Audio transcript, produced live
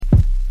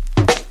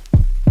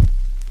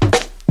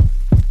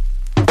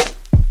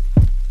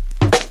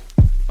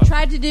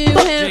do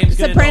him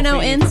soprano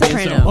and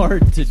soprano. So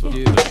hard to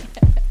do.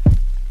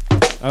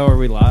 Oh, are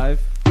we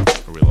live?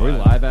 Are we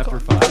live after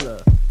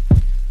 5?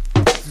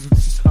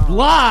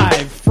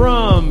 Live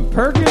from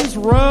Perkins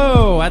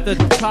Row at the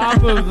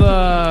top of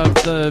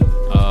the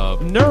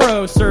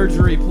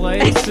neurosurgery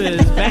place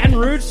is Baton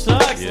Rouge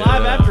Sucks. Yeah.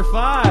 Live after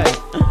 5.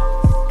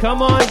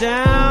 Come on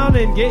down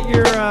and get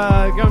your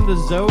come to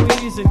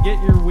Zoe's and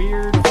get your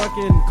weird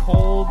fucking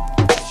cold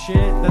shit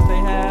that they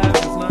have.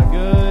 It's not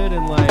good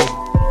and like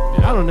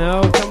I don't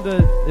know. Come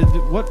to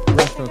what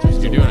restaurants are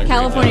you doing?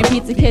 California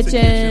Pizza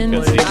Kitchen.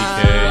 Got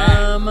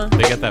CPK.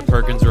 They got that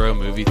Perkins Row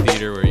movie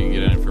theater where you can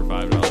get in for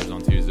 $5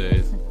 on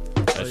Tuesdays.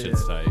 That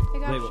shit's tight. They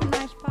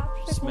got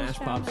Smash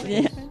popsicles.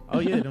 Yeah. Oh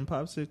yeah, them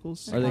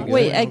popsicles. Are they good?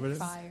 Wait,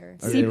 fire.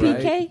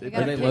 CPK?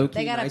 Are they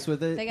low-key nice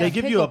with it? They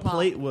give you a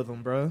plate with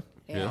them, bro.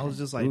 Yeah. I was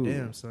just like,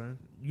 damn, son.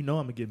 You know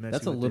I'm gonna get messy.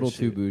 That's a with little this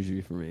too shit.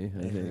 bougie for me.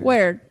 I think.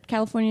 Where?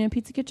 California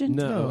Pizza Kitchen?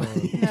 No.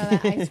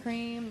 That ice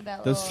cream,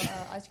 that Those- little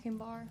ice cream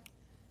bar.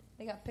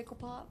 They got pickle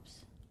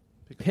pops.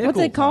 What's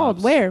it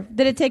called? Where?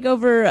 Did it take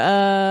over? By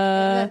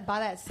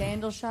that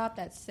sandal shop,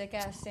 that sick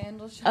ass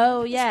sandal shop.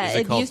 Oh, yeah. Is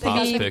it called used to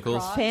Pops be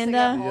Pickles? Crocs. Panda.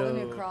 They got all the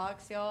Yo. new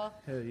Crocs, y'all.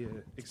 Hell yeah,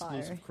 Fire.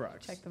 exclusive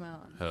Crocs. Check them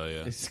out. Hell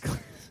yeah.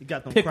 You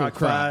got them Pickle Croc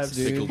Crocs, vibes.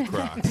 dude. Pickled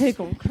Crocs.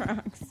 Pickle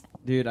Crocs.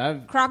 Dude,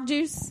 I've Croc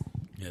juice.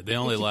 Yeah, they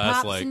only Get your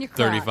last pops and your like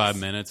 35 Crocs.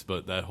 minutes,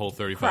 but that whole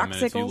 35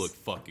 minutes you Crocsicles. look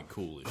fucking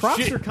cool as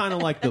Crocs shit. are kind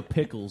of like the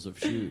pickles of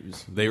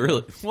shoes. They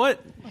really... What?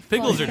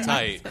 Pickles are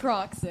tight.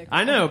 Crocs sick.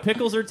 I know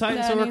pickles are tight,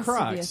 and so are needs to be a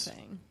Crocs.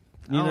 thing.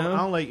 You I know,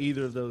 don't like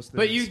either of those things.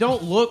 but you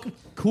don't look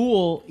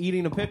cool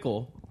eating a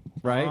pickle,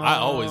 right? I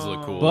always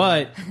look cool.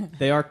 But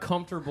they are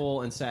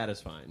comfortable and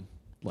satisfying,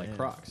 like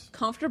Crocs.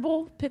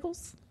 Comfortable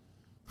pickles?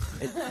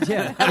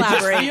 Yeah, Elaborate. it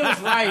just feels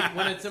right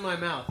when it's in my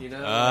mouth. You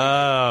know.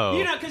 Oh.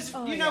 You know, because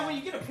you know yeah. when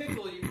you get a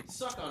pickle, you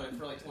suck on it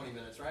for like 20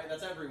 minutes, right?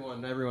 That's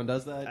everyone. Everyone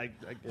does that. I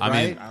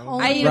Right? mean,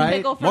 I eat a Right?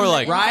 pickle from More the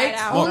like- inside Right?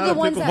 out. Only the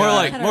ones that more are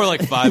like kinda- more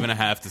like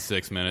 5.5 to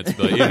 6 minutes,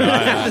 but you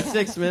know,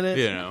 6 minutes.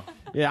 you know,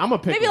 Yeah, I'm a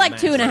pickle. Maybe like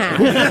master. 2.5.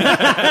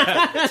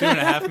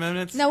 2.5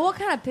 minutes. Now, what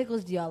kind of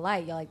pickles do y'all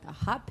like? Y'all like the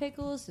hot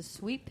pickles, the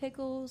sweet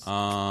pickles,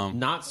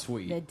 Not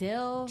sweet. the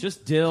dill,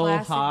 Just dill,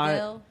 classic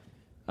hot.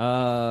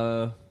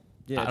 dill?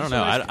 Yeah, I don't just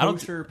know. a nice I don't-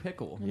 kosher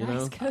pickle. You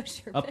Nice know,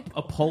 kosher a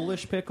pickle.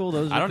 Polish pickle.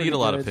 Those. I don't are eat a pretty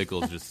lot good. of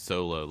pickles just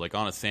solo, like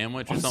on a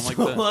sandwich or something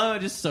like that. Solo,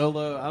 just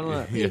solo. I don't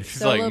know. Yeah, it's just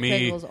Solo like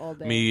pickles all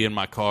day. me in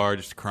my car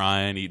just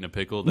crying, eating a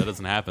pickle. That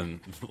doesn't happen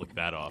like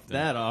that often.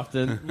 That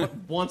often,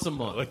 once a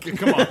month. Like,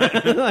 come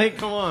on. Like,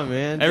 come on,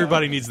 man.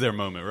 Everybody needs their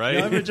moment, right? You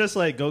ever just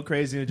like go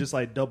crazy and just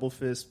like double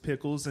fist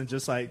pickles and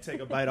just like take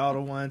a bite out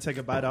of one, take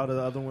a bite out of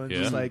the other one, Yeah.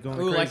 just like going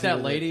Ooh, crazy. like that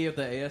with it. lady of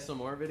the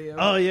ASMR video.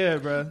 Oh yeah,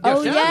 bro. Oh, shout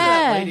out to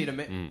that yeah. lady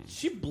to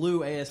she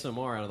blew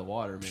ASMR out of the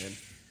water, man.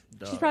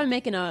 She's probably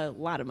making a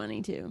lot of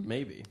money, too.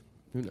 Maybe.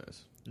 Who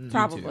knows?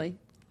 Probably.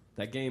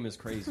 That game is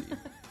crazy.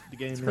 The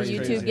game is crazy.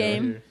 crazy YouTube out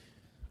game. here.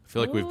 I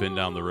feel like we've been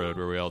down the road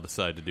where we all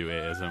decide to do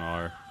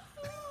ASMR.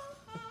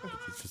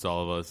 It's just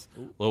all of us.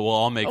 Well, we'll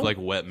all make like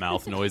wet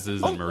mouth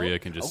noises, and Maria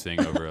can just sing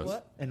over us.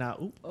 What? And I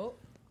oop.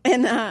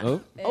 And,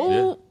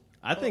 Oh.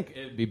 I think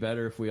it'd be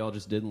better if we all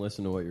just didn't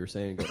listen to what you were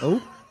saying.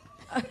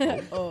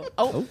 And go,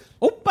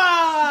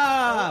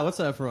 Opa! What's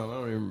that from? I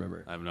don't even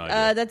remember. I have no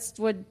idea. that's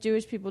what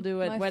Jewish people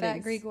do at My weddings. fat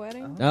Greek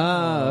wedding.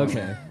 Ah,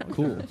 okay.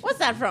 Cool. What's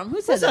that from?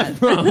 Who said that?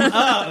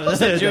 That's a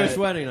Said Jewish that.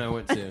 wedding I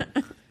went to.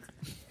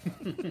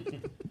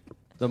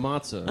 The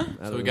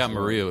matzah. So we got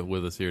Maria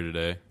with us here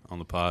today on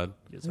the pod.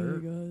 Yes,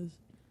 sir.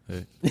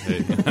 Hey, hey.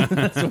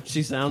 That's what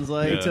she sounds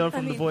like. Yeah. Tell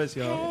from the voice,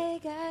 y'all. Hey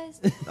guys,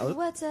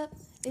 what's up?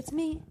 It's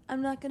me.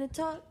 I'm not gonna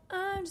talk.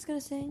 I'm just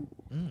gonna sing.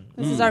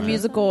 This is our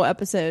musical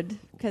episode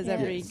because Yes.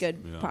 every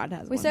good Yeah. pod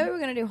has We one. said we were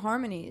gonna do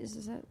harmonies.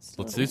 Is that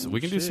still Let's do. We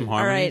can do some All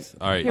right. harmonies.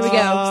 All right. Here we go.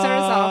 Start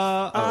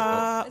us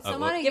off. Did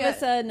somebody Give get-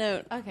 us a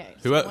note. Okay.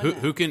 Who, someone who,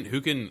 that-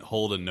 who can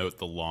hold a note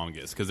the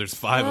longest? Because there's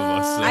 5 of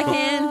us. So. I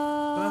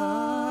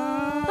can.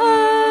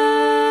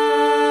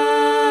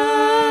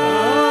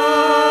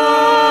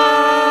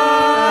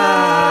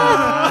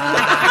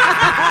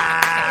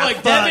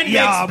 Like Devin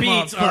Yeah,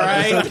 makes beats, motherfuckers, all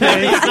right?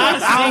 Okay? He's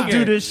not a I don't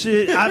singer. do this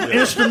shit. I'm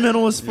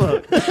instrumental as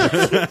fuck.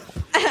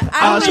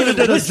 I should have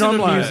did a listen drum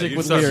to line. music You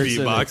with start lyrics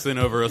in it. beatboxing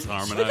over us We could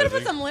have put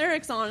harmonizing. some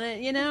lyrics on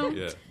it, you know?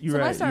 Yeah. You're Somebody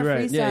right. start You're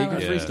right. freestyling. Yeah, you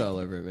can Yeah.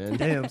 freestyle over it, man.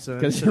 Damn, son.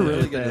 Because you're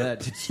really good at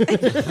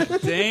that.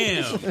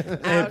 Damn.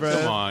 Hey, bro.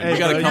 Come on. Hey, You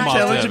gotta bro, come you off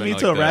challenging Devin me like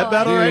to a that. rap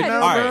battle Dude. right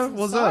now, All bro? right.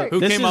 What's Sorry. up? Who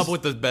This came up is-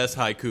 with the best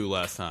haiku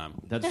last time?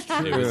 That's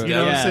true. It was You know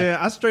what I'm Yeah. saying?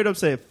 I straight up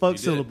said fuck You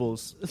did.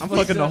 syllables. I'm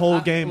fucking the whole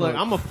game Look,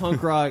 up. I'm a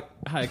punk rock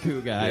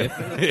haiku guy.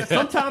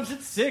 Sometimes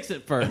it's 6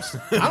 at first.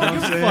 I don't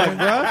give a saying? fuck,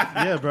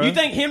 bro. Yeah, bro. You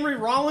think Henry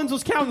Rollins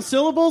was counting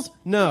syllables?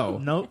 No.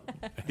 Nope.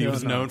 He Hell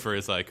was no. known for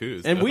his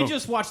haikus. And we so.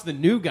 just watched The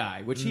New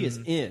Guy, which he is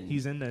in.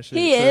 He's in that shit.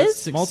 He is?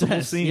 Success.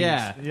 Multiple scenes.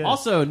 Yeah. Yeah.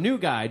 Also, New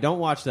Guy, don't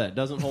watch that.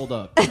 Doesn't hold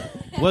up.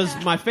 Was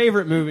my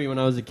favorite movie when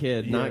I was a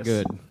kid. Not Yes.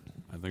 good.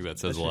 I think that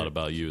says a lot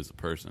about you as a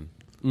person.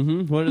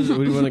 What is it?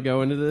 We want to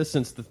go into this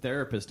since the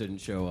therapist didn't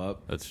show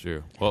up. That's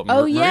true. Well,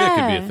 Oh, Maria yeah.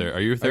 could be a therapist.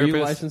 Are you a Are therapist?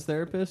 you a licensed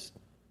therapist?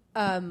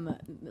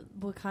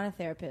 What kind of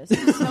therapist?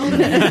 So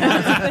many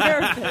kinds of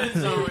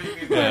therapists.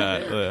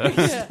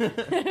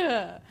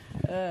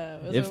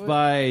 If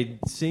by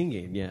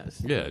singing,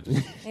 yes. Yeah.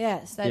 Just,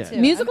 Yes, that Yeah. too.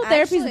 Musical I'm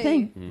therapy is a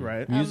actually thing.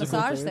 Right. a Musical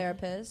massage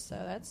therapy? therapist, so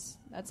that's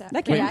That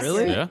pretty counts.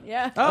 accurate. Really?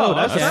 Yeah. Oh,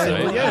 that's okay.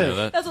 right. right. Yeah.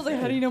 That- That's what I was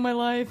like, how do you know my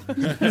life?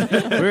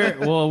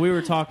 We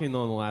were talking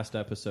on the last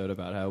episode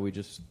about how we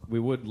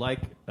would like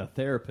a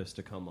therapist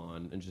to come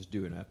on and just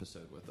do an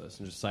episode with us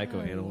and just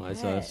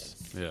psychoanalyze us.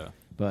 yeah.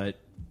 But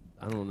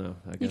I don't know.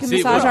 I guess. can See,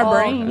 massage what- our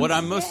brain. What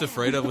I'm most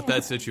afraid of with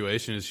that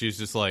situation is she's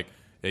just like,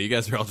 yeah, you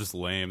guys are all just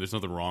lame. There's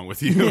nothing wrong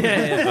with you. Like,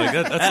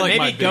 that's like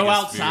my maybe go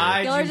biggest fear.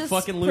 outside. Y'all are You just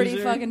fucking pretty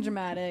loser. fucking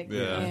dramatic,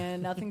 Yeah.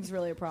 and nothing's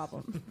really a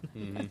problem.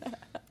 Damn.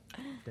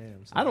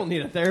 I don't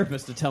need a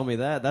therapist to tell me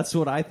that. That's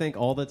what I think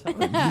all the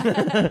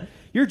time.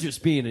 You're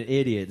just being an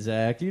idiot,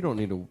 Zach. You don't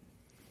need to.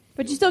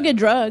 But you still get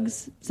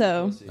drugs,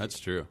 so That's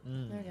true.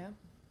 There you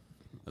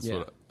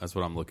go. That's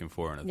what I'm looking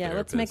for in a yeah.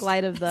 therapist. Let's make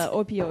light of the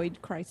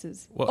opioid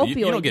crisis. Well, you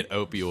don't Opioid. get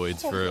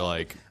opioids for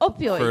like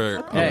Opioid.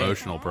 for Hey.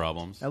 emotional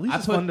problems. At least I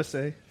it's put- fun to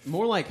say.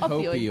 More like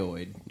Opioid.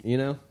 opioid, you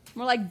know?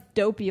 More like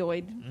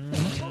dopioid.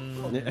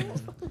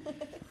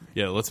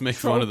 Yeah, let's make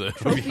fun of the.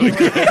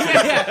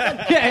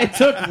 Yeah, it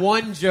took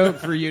one joke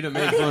for you to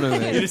make fun of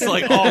it. It's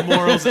like all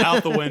morals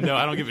out the window.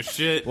 I don't give a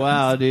shit.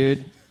 Wow,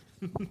 dude.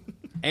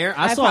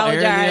 I saw Erin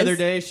the apologize. other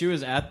day. She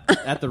was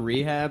at the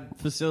rehab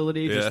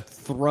facility just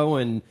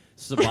throwing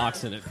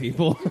Suboxone at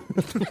people.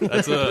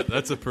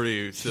 That's a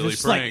pretty silly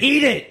Just prank. like,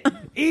 eat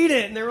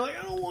it! And they were like,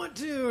 I don't want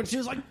to. And she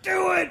was like,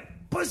 do it,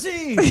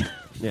 pussy!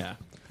 Yeah.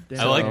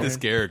 I like this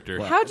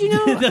character. How'd you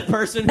know? The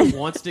person who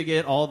wants to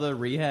get all the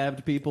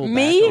rehabbed people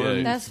Me? back on.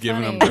 Yeah. That's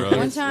Giving funny. them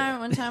drugs.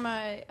 One time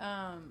I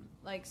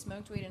like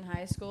smoked weed in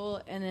high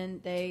school, and then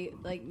they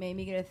like made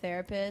me get a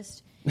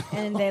therapist,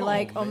 and they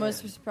like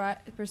almost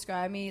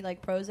prescribed me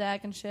like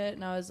Prozac and shit,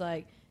 and I was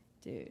like,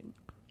 dude,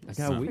 I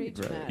got pretty weed,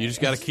 bro. dramatic. You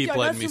just got to keep I got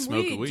letting me some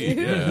smoke weed, weed.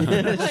 dude.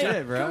 Yeah.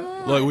 Shit,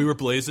 bro. Like we were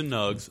blazing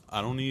nugs.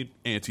 I don't need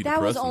antidepressants.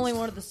 That was only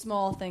one of the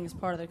small things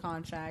part of the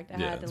contract. I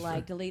Yeah. had to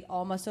like delete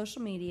all my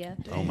social media.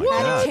 Oh my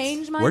had god! to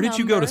change my Where did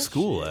you go to number.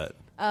 school at?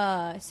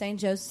 St.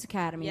 Joseph's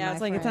Academy. Yeah, my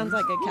it's like it friend. sounds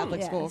like a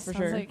Catholic Yeah, school for sounds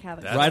sure. like a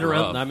Catholic That's Right rough.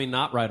 around, I mean,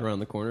 not right around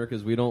the corner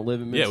because we don't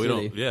live in Yeah, Mid we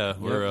City. don't. Yeah,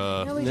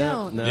 we're No, we No,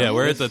 don't. no. yeah,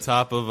 we're at the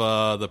top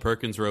of the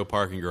Perkins Row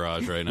parking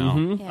garage right now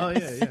Oh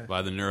yeah.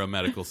 by the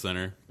Neuromedical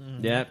Center.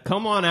 Yeah,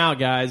 come on out,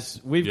 guys.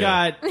 We've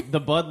Yeah. got the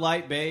Bud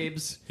Light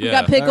babes. Yeah, We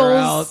got They're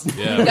pickles. out.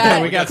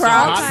 Yeah, We got some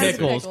Crocs. hot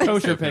pickles,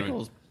 Pickles. kosher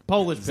pickles,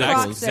 Polish Zach's,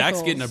 pickles.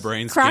 Zach's getting a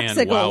brain scan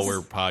Crocsicles. while we're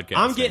podcasting.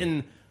 I'm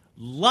getting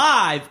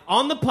live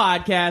on the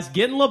podcast,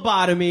 getting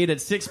lobotomied at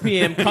 6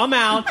 p.m. Come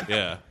out.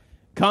 Yeah,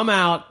 Come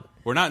out.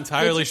 we're not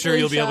entirely Get sure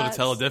your you'll be able to shots.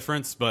 tell a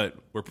difference, but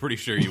we're pretty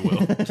sure you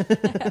will.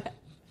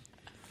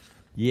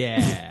 Yeah.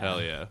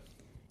 Hell yeah!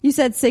 You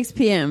said 6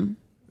 p.m.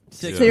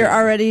 Six So you're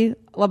already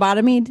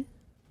lobotomied?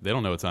 They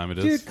don't know what time it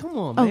is. Dude, come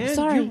on, Oh, man.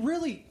 sorry. You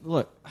really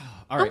look.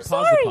 All right, I'm pause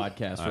sorry. the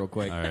podcast real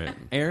quick. All right.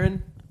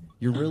 Aaron,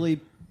 you're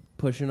really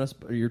pushing us.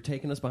 You're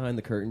taking us behind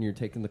the curtain. You're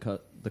taking the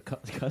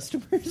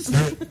customers,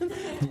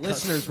 the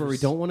listeners, where we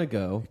don't want to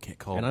go. can't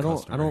call and them I don't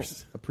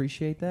customers.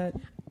 appreciate that.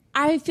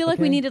 I feel like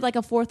we Okay. needed like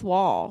a fourth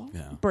wall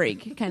Yeah.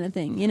 break kind of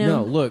thing, you No,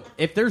 know? look.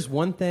 If there's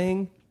one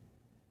thing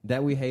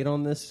that we hate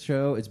on this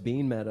show, it's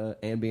being meta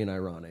and being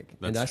ironic.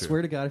 And That's I true.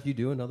 swear to God, if you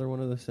do another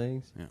one of those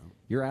things, Yeah.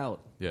 you're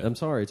out. Yeah. I'm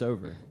sorry, it's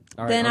over.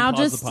 All right, Then I'll unpause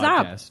just the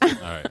stop.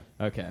 podcast. All right.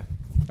 Okay.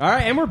 All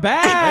right, and we're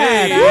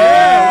back.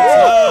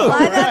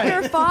 Live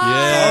after 5.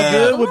 Yeah.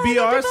 Good with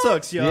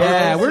BRSUX, y'all.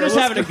 Yeah, we're just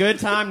having a good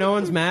time. No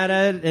one's mad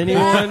at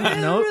anyone.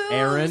 Nope.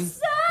 Aaron.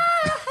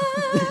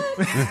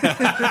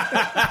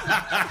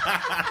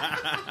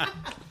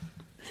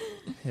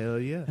 Hell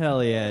yeah.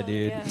 Hell yeah,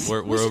 dude.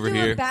 We're We should over do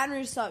here. A Baton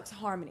Rouge Sucks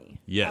harmony.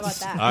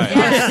 Yes. How about All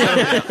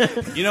that?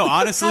 right. You know,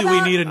 honestly, How we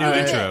about need a new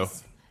this? intro.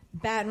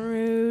 Baton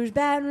Rouge,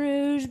 Baton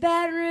Rouge,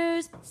 Baton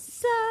Rouge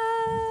sucks.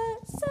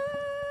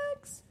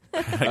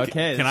 Okay.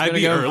 Can it's I gonna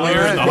be go- earlier All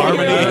in the right.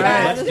 harmony? All right,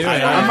 Yeah, let's do it.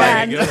 I'm All Okay,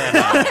 right. good.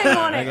 Climb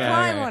on it, Okay,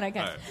 climb okay. on it. Okay.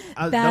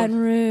 All right. Baton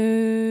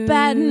Rouge.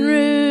 Baton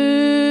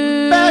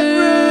Rouge.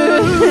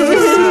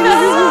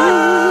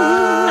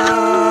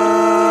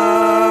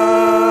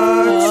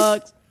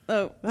 Sucks.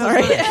 Oh,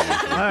 sorry.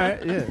 All right,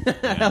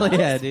 yeah. Hell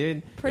yeah,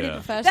 dude. Pretty Yeah.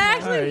 professional.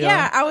 Actually, All right,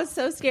 yeah, y'all. I was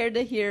so scared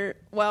to hear.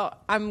 Well,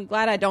 I'm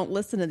glad I don't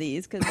listen to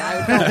these because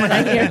I don't want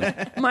to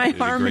hear my You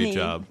did a harmony. great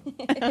job. No,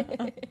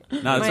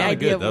 it My sounded idea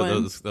good. of That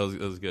one. was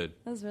good.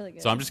 That was really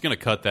good. So I'm just gonna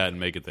cut that and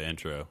make it the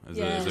intro. Is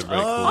Yeah.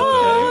 everybody cool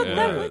Oh, with that?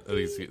 that Yeah, would I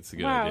think it's a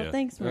good Wow, idea.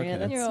 thanks, Maria. Okay.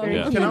 That's You're very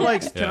welcome. cute.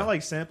 Can Yeah. I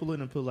sample it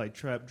and put like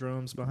trap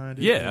drums behind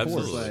it? Yeah, Of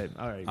course. absolutely. Like,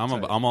 all right.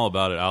 I'm all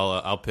about it.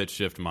 I'll pitch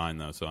shift mine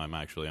though, so I'm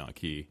actually on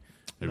key.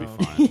 It'll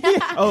be fine.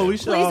 Oh, we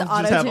should Please all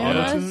just have auto-tune auto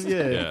us. tune.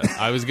 Yeah. Yeah,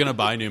 I was gonna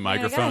buy new I got a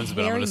microphones,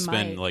 but I'm hairy gonna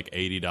spend mic. like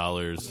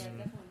 $80.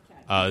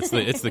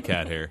 It's the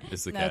cat hair.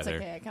 It's the No, cat it's hair.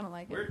 okay. I kind of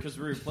like it. Weird because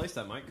we replace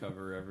that mic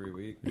cover every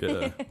week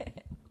Yeah.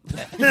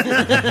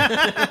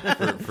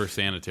 for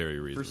sanitary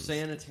for reasons.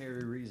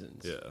 sanitary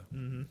reasons. Yeah.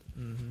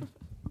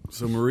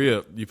 So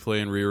Maria, you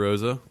play in Ria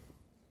Rosa.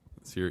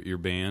 It's your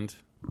band.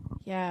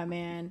 Yeah,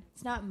 man.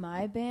 It's not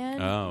my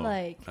band. Oh,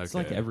 Like, okay. It's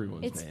like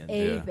everyone's it's band.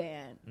 a Yeah.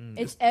 band.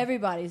 It's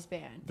everybody's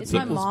band. It's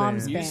my people's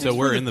mom's band. band. So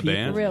we're in the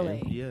band.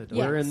 Really? Yeah,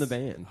 Yeah. We're in the Yes.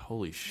 band.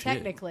 Holy shit!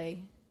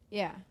 Technically.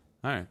 Yeah.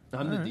 All right.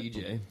 I'm the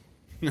DJ.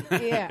 Yeah.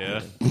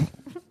 Yeah.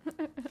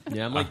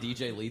 Yeah, I'm like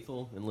DJ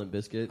Lethal in Limp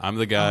Bizkit. I'm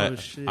the guy. Oh,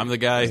 shit. I'm the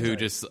guy who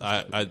That's just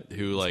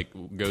who like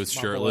goes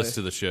My shirtless boy.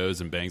 to the shows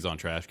and bangs on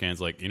trash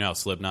cans. Like, you know how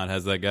Slipknot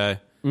has that guy.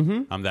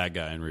 Mm-hmm. I'm that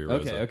guy in Rio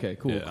Rosa. Okay,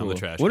 cool, Yeah, cool. I'm the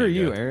trash. What can are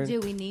you, guy. Aaron? Do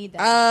we need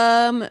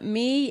that?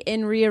 Me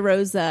in Ria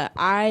Rosa,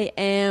 I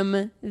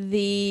am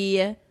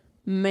the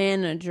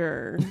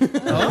manager. Okay,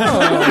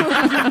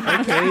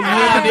 you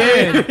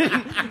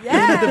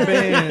Yeah. the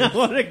band.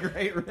 What a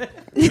great riff.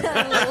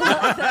 I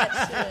love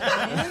that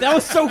shit, man. That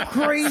was so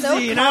crazy So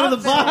and out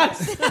of the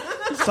box.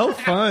 So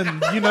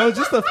fun. You know,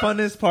 just the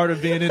funnest part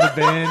of being in a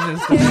band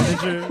is the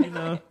manager, you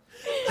know.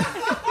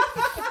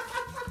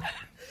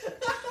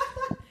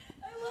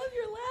 I love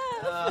your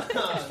laugh.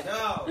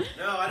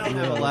 No, I don't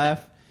have a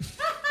laugh.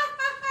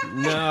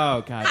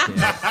 No,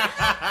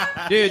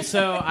 goddamn. Dude,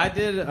 so I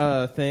did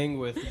a thing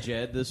with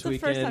Jed this the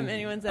weekend. first time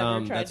anyone's ever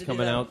tried that's to do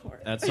coming that out before.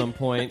 at some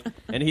point.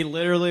 And he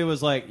literally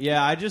was like,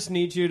 yeah, I just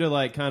need you to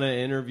like kind of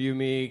interview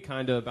me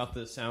kind of about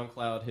the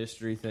SoundCloud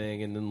history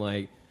thing. And then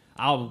like,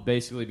 I'll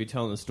basically be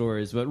telling the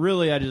stories. But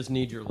really, I just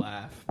need your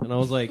laugh. And I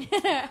was like,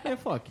 yeah,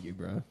 fuck you,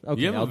 bro.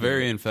 Okay, You have I'll a do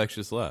very it.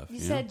 infectious laugh. You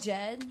know? said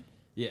Jed?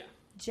 Yeah.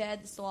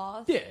 Jed the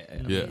Sloth? Yeah. Yeah.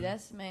 Dude,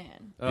 that's the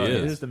man. Oh, He he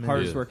is. is the He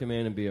hardest is. working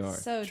man in BR.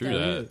 So True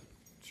dope. that.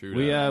 True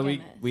We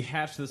that. we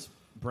hatched this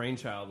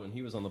brainchild when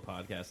he was on the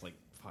podcast like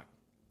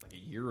a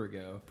year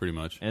ago. Pretty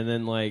much. And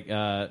then like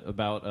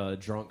about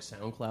drunk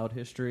SoundCloud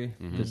history,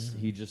 Mm-hmm. because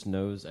he just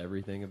knows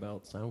everything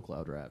about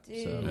SoundCloud rap.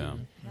 Dude. So Yeah.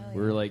 Hell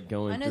we're yeah. like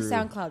going I know through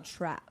SoundCloud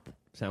Trap.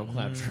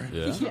 SoundCloud trap.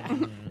 Yeah. Yeah.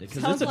 Because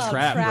it's a SoundCloud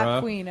trap, trap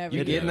bro. queen over You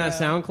here, get in that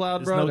bro. SoundCloud,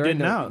 There's bro. no there ain't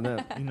getting out. no-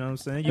 You know what I'm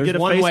saying? You There's get a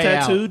one face way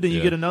tattoo, out. then you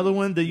Yeah. get another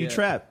one, then you Yeah.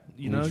 trap.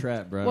 You know?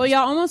 trap, bro. Well,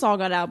 y'all almost all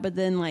got out, but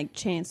then like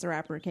Chance the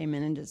rapper came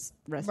in and just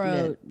rescued Bro,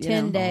 it. you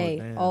 10 know? day,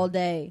 damn. all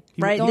day.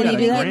 Right, Don't did he even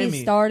do get that? me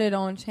Grammy. started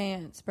on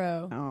Chance,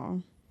 bro.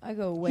 Oh, I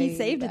go way He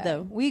saved it, back.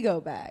 though. We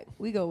go back.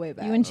 We go way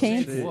back. you and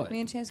Chance? What?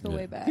 Me and Chance go Yeah.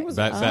 way back.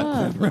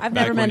 I've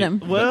never met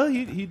him. Well,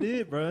 he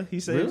did, bro.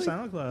 He saved Really?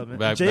 SoundCloud, man.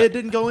 Back- Jed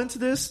didn't go into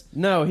this?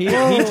 No, he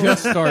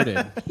just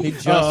started. He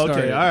just Oh, okay.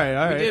 started. All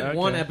right. We did okay.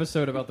 one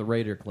episode about the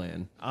Raider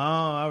clan. Oh,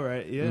 all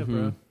right. Yeah,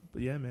 bro.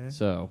 But yeah, man.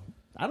 So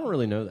I don't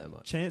really know that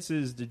much. Chance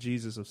is the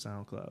Jesus of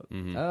SoundCloud.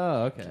 Mm-hmm.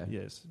 Oh, okay.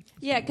 Yes.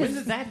 Yeah, When because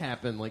did that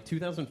happen? Like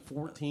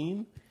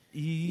 2014?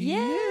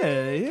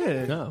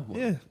 Yeah. No.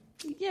 Yeah.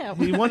 yeah,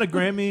 He won a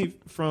Grammy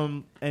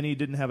and he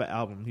didn't have an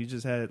album. He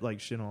just had like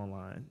shit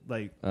online.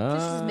 Like,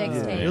 This is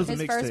mixtape. yeah. It was a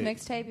His first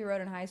mixtape. mixtape he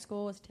wrote in high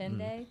school was 10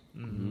 Day.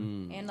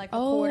 Mm. And like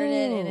recorded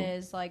it in Oh.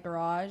 his like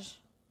garage.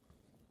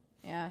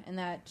 Yeah, and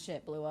that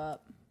shit blew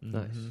up.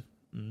 Nice.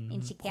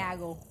 In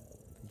Chicago.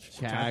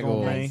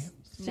 Chicago. Nice.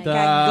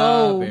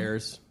 Chicago.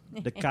 Bears.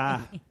 the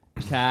car.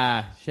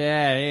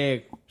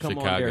 Hey, come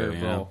Chicago, on, there, you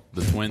bro. know,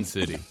 the Twin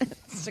City.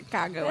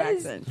 Chicago That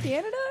is accent.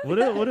 Canada? What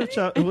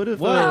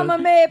if I'm a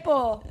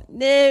maple.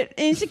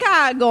 In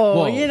Chicago,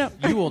 Whoa, you know.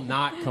 you will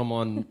not come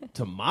on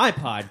to my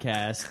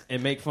podcast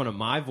and make fun of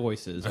my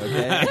voices,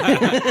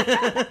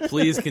 okay?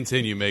 Please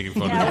continue making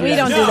fun Yeah, of we me.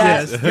 don't do No,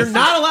 that. You're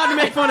not allowed to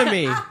make fun of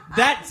me.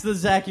 That's the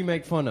Zach you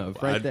make fun of,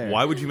 right there.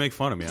 Why would you make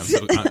fun of me?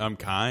 I'm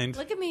kind.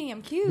 Look at me,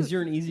 I'm cute. Because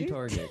you're an easy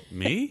target.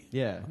 Me?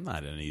 Yeah. I'm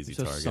not an easy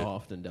So target.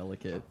 soft and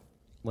delicate.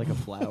 Like a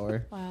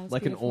flower. Wow, that's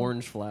like beautiful. an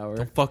orange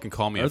flower. Fucking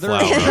call me Are a there-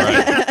 flower, all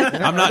right?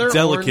 I'm Are not there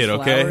delicate,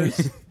 orange okay?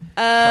 flowers?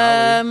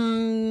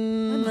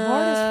 I'm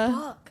hard as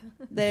fuck.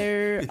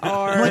 There Like a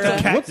are.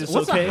 cactus,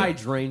 What's okay? a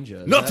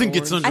hydrangea? Is Nothing that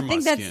gets orange? under I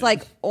think my that's skin.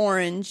 like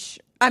orange.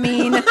 I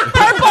mean, purple.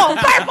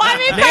 I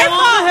mean, Nail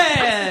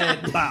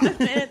on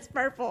the head! it's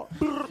purple.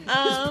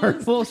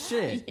 Purple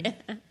shit.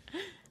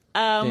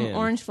 Damn.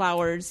 Orange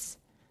flowers.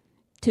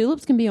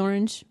 Tulips can be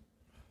orange.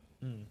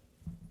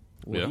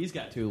 Well, Yeah. he's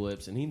got two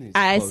lips, and he needs.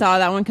 I close. saw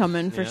that one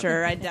coming for Yeah.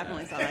 sure. I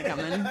definitely saw that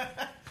coming.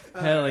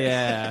 Hell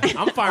yeah!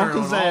 I'm firing Uncle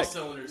on all Zach.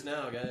 cylinders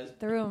now, guys.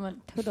 Threw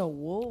him to the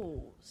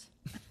wolves.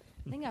 I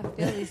think I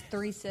feel these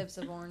 3 sips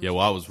of orange. Yeah,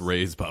 well, I was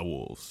raised by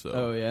wolves, so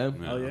Oh yeah.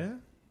 Oh, yeah?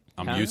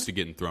 I'm Huh? used to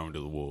getting thrown to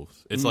the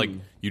wolves. It's like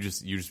you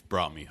just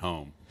brought me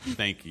home.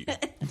 Thank you.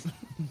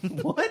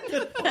 What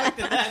the fuck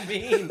did that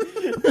mean?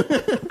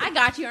 I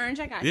got you, Orange.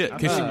 I got Yeah, you.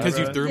 because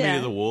you right. threw me Yeah.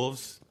 to the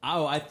wolves.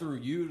 Oh, I threw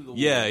you to the.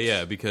 Yeah, wolves.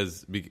 yeah,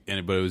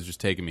 but it was just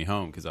taking me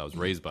home because I was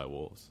raised by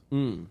wolves.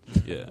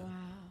 Yeah.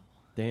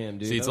 Damn,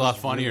 dude. See, it's that a lot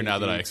was funnier really now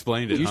that I deep.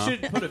 explained it. You huh?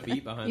 should put a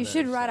beat behind. You that.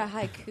 should write a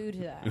haiku to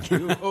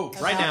that. Oh,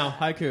 right now,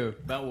 haiku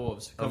about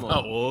wolves. Come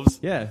About on. wolves.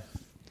 Yeah.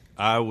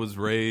 I was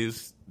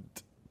raised.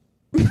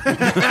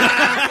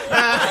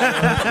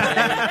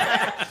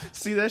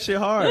 See, that shit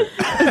hard. All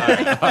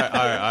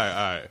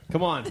right.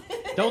 Come on.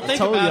 Don't think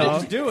told about y'all. it.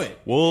 Just do it.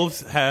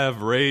 Wolves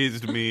have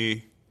raised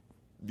me.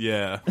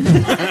 Yeah. All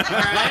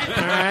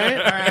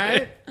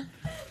right.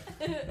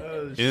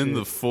 In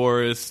the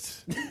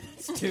forest.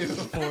 It's two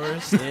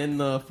forest in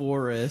the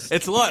forest.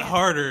 It's a lot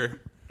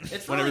harder.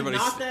 It's when really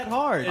everybody's- not that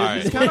hard. All right.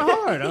 It's kind of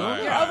hard. All Huh?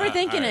 right, You're all right,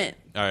 overthinking all right. it.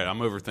 All right, I'm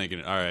overthinking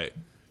it. All right.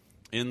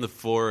 In the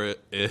forest.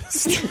 I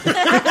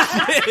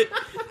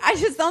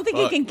just don't think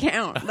you can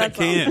count. I That's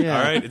all. can't. All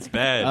right, it's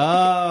bad.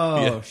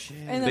 Oh, shit.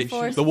 In the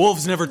forest. The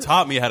wolves never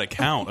taught me how to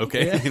count,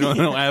 okay? I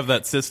don't have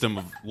that system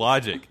of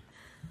logic.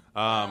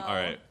 All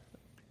right.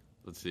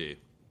 Let's see.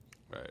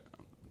 All right,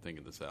 I'm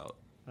thinking this out.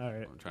 All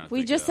right. I'm trying to We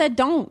think just it out. said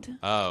don't.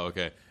 Oh,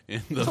 okay.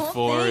 In the Don't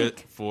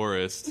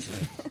forest.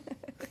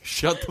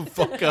 Shut the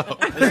fuck up.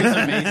 This is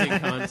amazing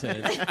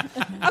content. Okay,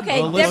 The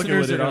different.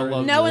 listeners are gonna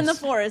love No, in the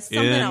this. forest.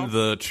 Something In else.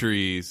 the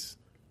trees.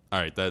 All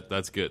right,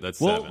 that's good.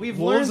 That's Well, 7. we've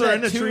Wolves learned are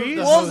in that the two of trees?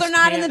 the Wolves hosts are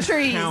not in can't the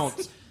trees.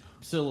 Count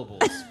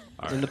syllables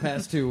in the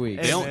past 2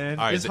 weeks. Hey, don't- man,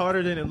 all right, it's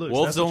harder than it looks.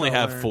 Wolves That's what only y'all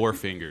have learn. 4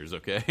 fingers,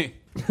 okay?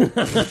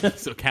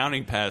 So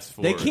counting past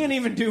 4. They can't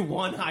even do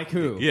one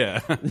haiku. Yeah.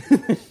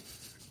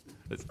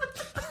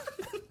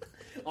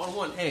 On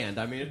one hand.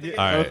 I mean, if they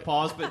All both right.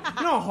 pause, but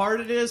you know how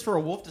hard it is for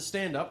a wolf to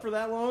stand up for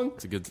that long?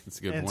 It's a good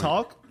And point.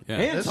 talk. Yeah.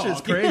 And That talk.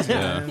 shit's crazy,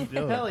 Yeah. man.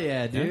 Yo. Hell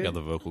yeah, Yeah, dude. got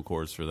the vocal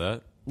cords for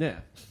that. Yeah.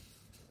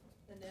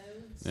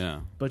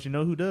 Yeah. But you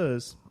know who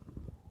does?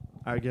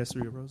 Our guest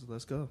Maria Rosa.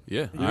 Let's go.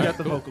 Yeah. You All got right,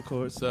 the cool. vocal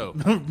cords. So,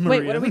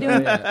 Wait, what are we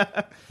doing?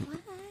 Yeah.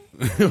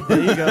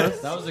 There you go.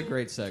 That was a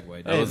great segue.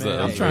 Dude. That was man,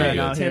 that I'm was trying very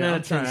out good. here. 10 out I'm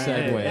of 10 trying.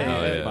 segue, Oh,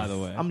 yeah. by the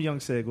way. I'm young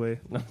Segway.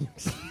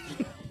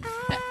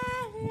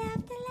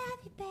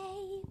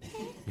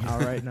 All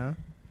right now.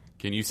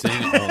 Can you sing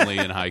only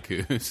in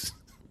haikus?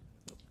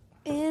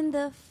 In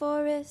the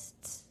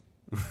forest,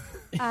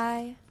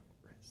 I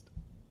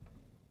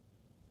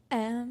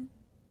am.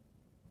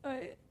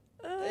 Wait,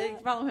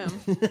 Follow him.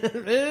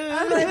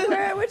 I'm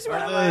like, which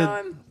one am I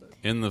on?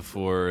 In the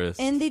forest.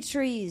 In the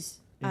trees,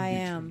 I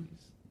am.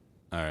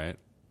 All right.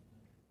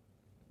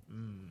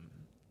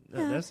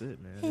 That's it,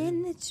 man.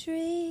 In the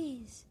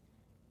trees,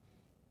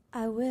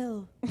 I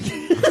will.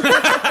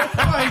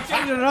 Oh, you're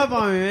changing it up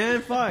on me,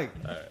 man. Fuck.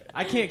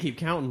 I can't keep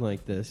counting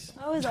like this.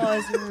 I was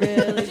always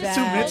really bad.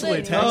 too mentally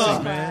in taxing,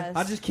 English man.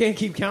 I just can't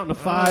keep counting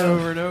to 5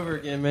 over and over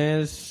again,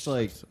 man. It's just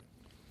like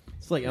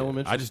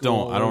elementary. I just school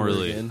don't. all I don't over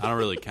really. again. I don't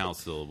really count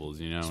syllables.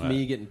 You know. It's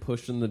me getting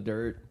pushed in the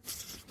dirt.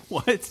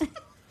 What?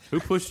 Who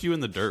pushed you in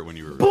the dirt when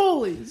you were?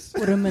 Bullies.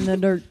 Put him in the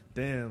dirt.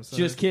 Damn. Son.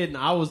 Just kidding.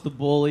 I was the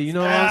bully. You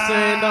know what I'm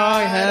saying,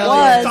 dog? Hell What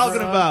are yeah, you talking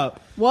bro.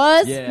 about?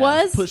 Yeah.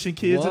 Was? Pushing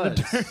kids in the Was.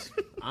 dirt.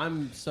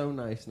 I'm so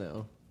nice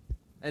now.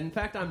 And in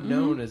fact, I'm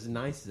known as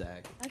Nice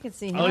Zach. I could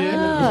see him. Oh,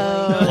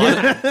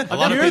 yeah. A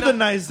lot of You're people. the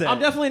nice Zach. I'm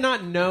definitely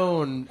not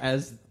known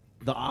as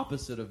the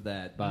opposite of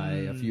that by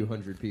a few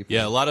hundred people.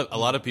 Yeah, a lot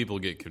of people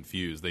get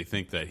confused. They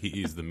think that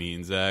he's the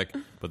mean Zach,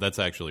 but that's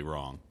actually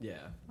wrong. Yeah.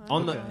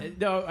 On the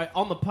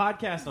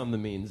podcast, I'm the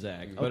mean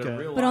Zach, but in Okay.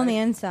 real But on the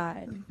life,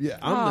 inside. yeah,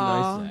 I'm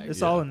Aw. the nice Zach. It's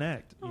yeah. all an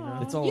act. You know?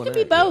 It's all You an can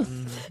be act,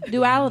 both. yeah.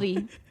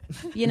 Duality.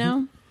 You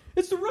know?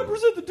 It's to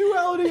represent the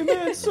duality of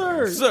man,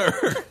 sir.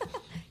 Sir.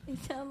 You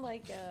sound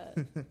like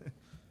a.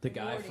 The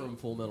guy from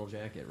Full Metal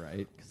Jacket,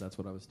 right? Because that's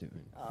what I was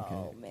doing.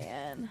 Oh,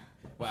 man.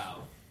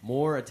 Wow.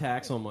 More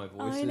attacks on my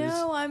voices. I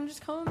know. I'm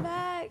just coming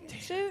back.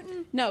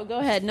 Shooting. No, go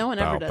ahead. No one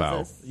ever does Bow, bow.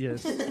 this.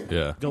 Yes.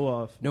 Yeah. Go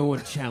off. No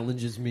one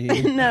challenges me.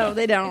 No,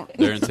 they don't.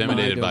 They're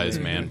intimidated by his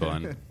domain. man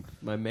bun.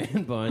 My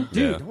man bun.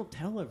 Dude, Yeah. don't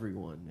tell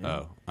everyone. Man.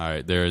 Oh, all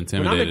right. They're When I'm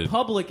in intimidated.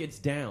 public, it's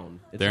down.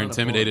 It's They're not a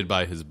intimidated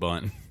by his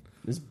bun. bun.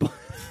 This bun.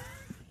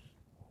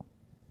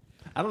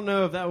 I don't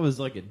know if that was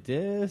like a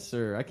diss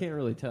or I can't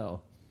really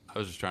tell. I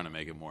was just trying to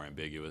make it more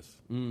ambiguous.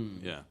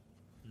 Yeah.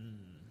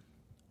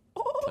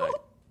 All right.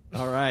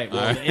 Well,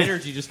 All right. the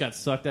energy just got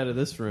sucked out of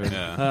this room.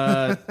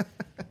 Yeah.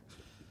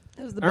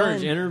 That was the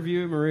Ernst, bun.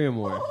 interview Maria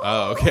Moore.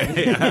 Oh,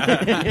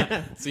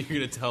 okay. So you're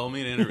gonna tell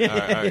me to interview? All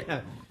right.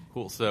 Yeah.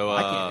 Cool. So,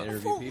 I can't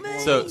interview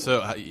people. so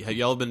have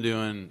y'all been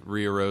doing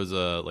Ria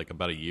Rosa like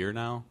about a year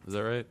now? Is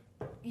that right?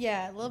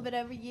 Yeah, a little bit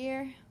every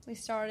year. We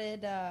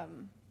started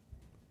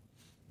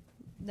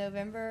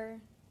November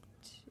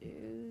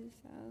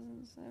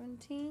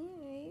 2017,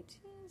 18,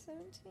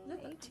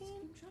 17, 18.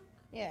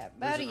 Yeah,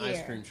 about There's a an year.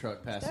 ice cream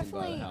truck passing by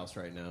Definitely. the house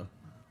right now.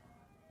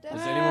 Does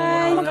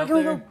anyone want to run out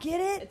go there? get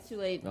it? It's too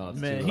late. Oh, it's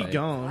Man, too he late.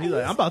 gone. He's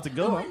like, I'm about to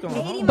go. I'm going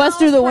 80 home. Bust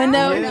through the miles per window.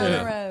 hour Yeah. down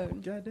the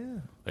road.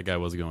 Goddamn. That guy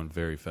was going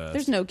very fast.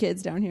 There's no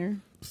kids down here.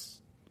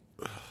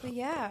 But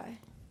yeah,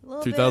 a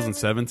little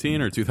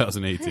 2017 or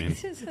 2018?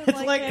 bit. It's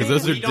like, Because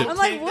those are You don't I'm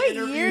like, take what the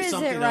interview, year is it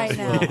something right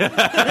else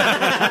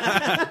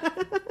now?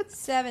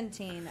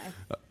 17. I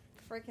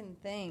freaking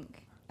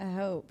think. I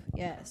hope.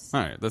 Yes. All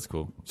right, that's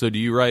cool. So, do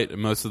you write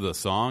most of the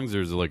songs,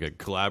 or is it like a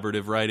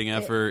collaborative writing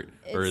effort,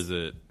 or is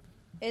it?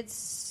 It's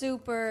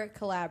super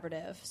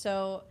collaborative.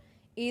 So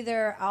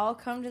either I'll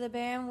come to the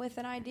band with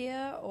an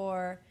idea,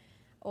 or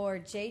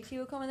JT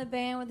will come in the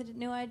band with a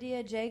new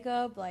idea.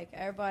 Jacob, like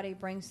everybody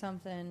brings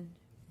something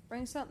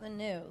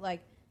new.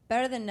 Like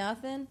Better Than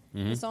Nothing,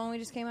 the song we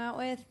just came out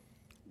with.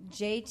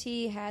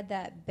 JT had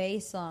that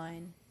bass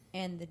line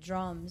and the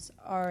drums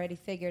already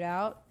figured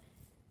out,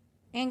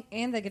 and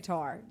the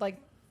guitar. Like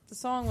the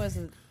song was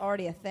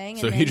already a thing.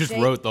 So and he then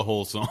just wrote the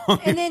whole song.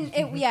 And then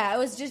it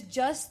was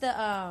just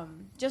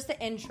the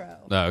intro.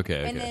 Oh,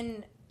 okay. And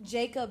then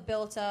Jacob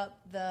built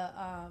up the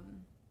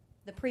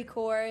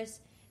pre-chorus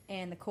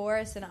and the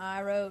chorus, and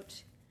I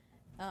wrote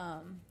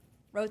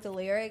the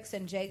lyrics,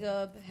 and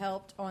Jacob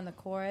helped on the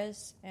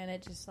chorus, and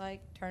it just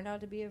like turned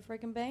out to be a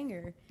freaking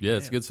banger. Yeah,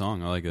 it's a good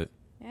song. I like it.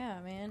 Yeah,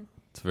 man.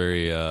 It's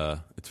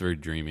very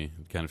dreamy.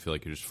 You kind of feel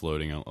like you're just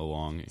floating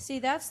along. See,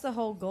 that's the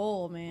whole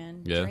goal,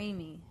 man. Yeah.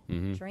 Dreamy.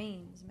 Mm-hmm.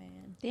 Dreams,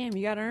 man. Damn,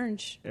 you got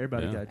Orange.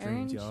 Everybody Yeah. got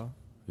dreams, Orange. y'all.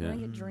 You Yeah.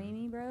 want to get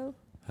dreamy, bro?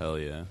 Hell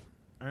yeah.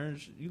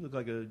 Orange, you look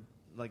like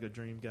a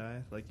dream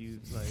guy. Like you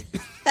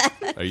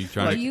like Are you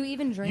trying Are to? you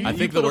even dreaming? I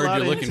think put the a word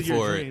lot you're into looking your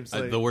for. dreams,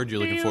 like- The word you're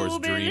looking for is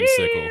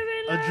dreamsicle.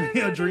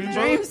 a dream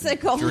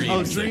Dreamsicle. Dream-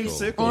 Oh,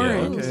 Dreamsicle. dreamsicle.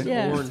 Orange. Okay.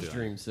 Yeah. Orange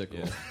dreamsicle.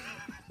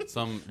 Yeah.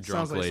 Some Sounds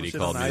drunk like some lady shit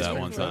called on me ice that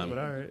cream one truck, time. But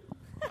all right.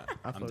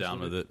 I'm down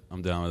with it.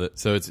 I'm down with it.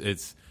 So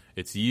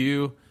it's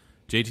you.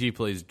 JT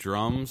plays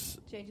drums,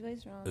 JT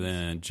plays drums. and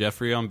then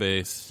Jeffrey on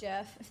bass.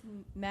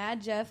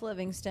 Mad Jeff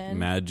Livingston.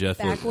 Mad Jeff.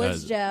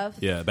 Backwoods Jeff.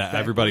 Yeah,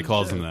 everybody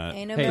calls him that.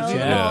 Ain't no Hey, Mellow Jeff.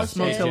 Yeah. Ball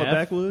Smoke shit. Tell Jeff.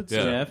 Backwoods.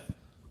 Yeah. Jeff,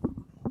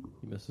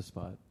 you missed a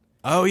spot.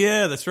 Oh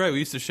yeah, that's right. We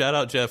used to shout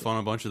out Jeff on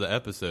a bunch of the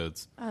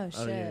episodes. Oh,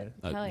 shit.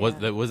 yeah. Hell was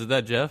yeah. was it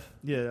that Jeff?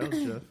 Yeah, that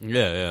was Jeff.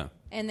 Yeah.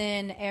 And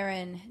then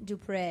Aaron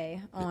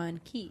Dupre on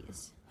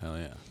keys. Hell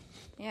yeah.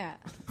 Yeah.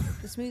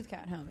 The Smooth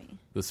Cat homie.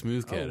 The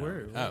Smooth Cat.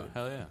 word. Oh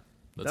hell yeah.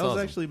 That's That was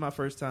awesome. actually my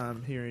first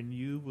time hearing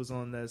you was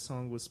on that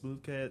song with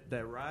Smooth Cat,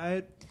 that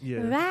ride. Yeah.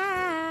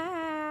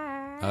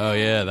 Right. Oh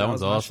yeah, that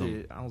one's was my awesome.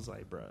 shit. I was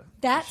like, bruh.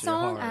 That this shit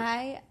song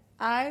hard.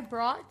 I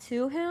brought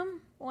to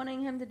him,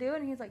 wanting him to do it,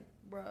 and he's like,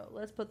 bro,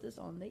 let's put this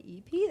on the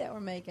EP that we're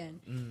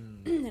making.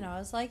 And I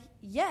was like,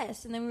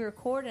 yes. And then we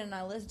recorded, and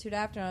I listened to it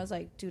after, and I was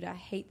like, dude, I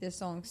hate this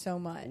song so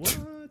much.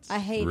 What? I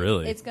hate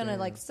Really? it. It's going to,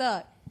 like,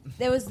 suck.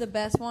 That was the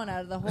best one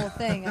out of the whole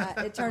thing.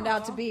 It turned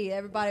out to be.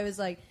 Everybody was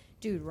like,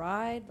 dude,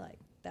 Ride? Like,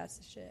 that's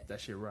the shit.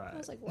 That shit ride. I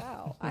was like,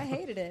 wow, I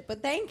hated it,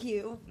 but thank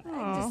you.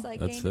 I just,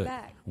 like, That's gained it.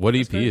 back. What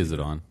EP crazy. is it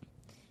on?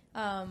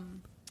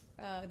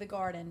 The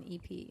Garden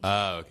EP.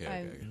 Oh, okay.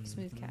 by okay.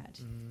 Smooth Cat.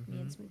 Me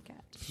and Smooth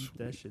Cat. Keep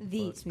that shit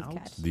The fuck Smooth out.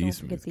 Cat. The Don't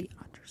Smooth forget the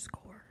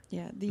underscore.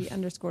 Yeah, the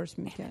underscore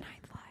Smooth Cat.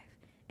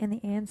 And the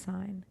and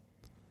sign.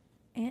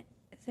 And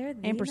is there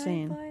the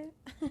Ampersand.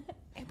 nightlife?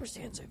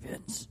 Ampersand's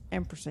events.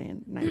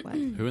 Ampersand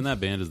Nightlife. Who in that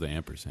band is the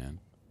ampersand?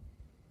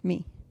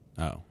 Me.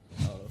 Oh,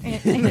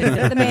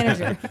 The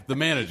manager. the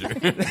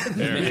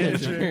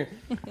manager.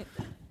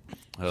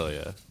 Hell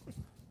yeah,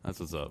 that's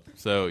what's up.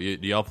 So, do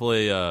y'all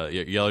play?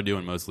 Y'all are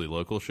doing mostly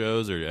local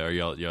shows, or are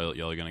y'all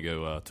gonna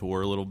go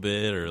tour a little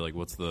bit, or like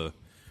what's the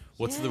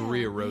Yeah,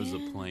 Ria Rosa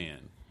man. plan?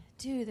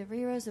 Dude, the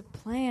Ria Rosa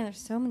plan. There's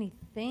so many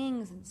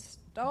things and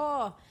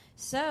stuff.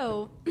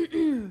 So,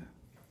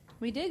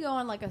 we did go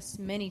on like a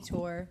mini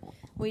tour.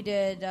 We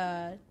did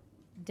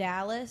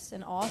Dallas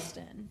and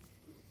Austin.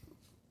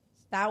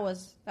 That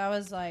was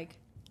like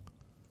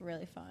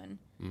really fun.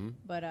 Mm-hmm.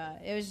 But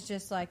it was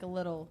just like a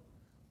little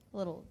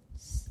A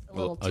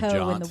toe in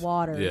jaunt. the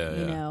water, Yeah,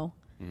 you yeah. know.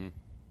 Mm-hmm.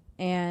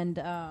 And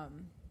I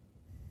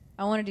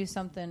want to do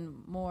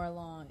something more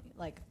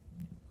like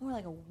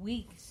a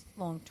week's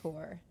long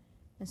tour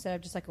instead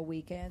of just like a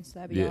weekend. So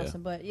that'd be Yeah.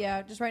 awesome. But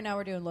yeah, just right now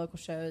we're doing local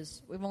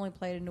shows. We've only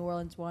played in New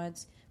Orleans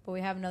once, but we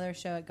have another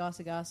show at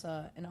Gasa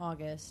Gasa in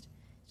August.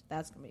 So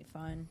that's gonna be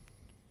fun.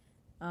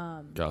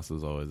 Goss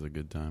is always a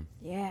good time.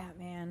 Yeah,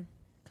 man.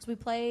 Because we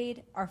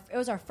played it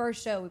was our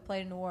first show. We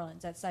played in New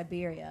Orleans at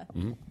Siberia,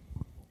 Mm-hmm.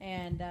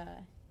 and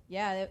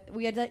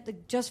we had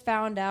just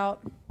found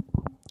out.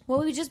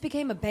 Well, we just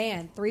became a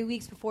band 3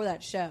 weeks before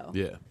that show.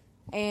 Yeah.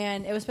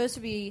 And it was supposed to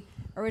be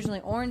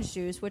originally Orange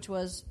Juice, which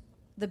was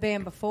the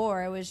band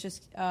before. It was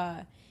just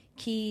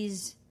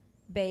keys,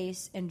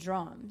 bass, and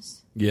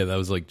drums. Yeah, that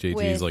was like JT's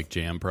With- like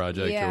jam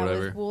project yeah, or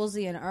whatever. with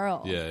Woolsey and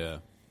Earl. Yeah.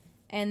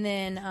 And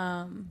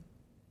then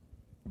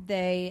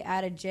they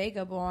added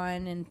Jacob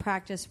on and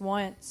practiced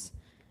once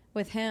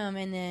with him.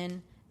 And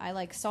then I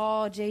like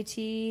saw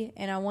JT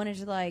and I wanted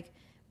to like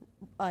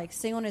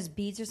sing on his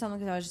beats or something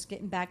because I was just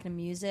getting back into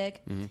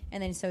music. Mm-hmm.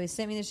 And then so he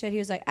sent me the shit. He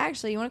was like,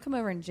 actually, you want to come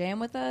over and jam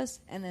with us?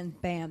 And then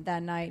bam,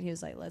 that night he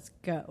was like, let's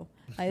go.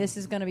 Like, this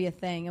is going to be a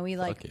thing. And we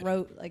like Fuck yeah.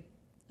 wrote like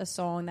a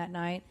song that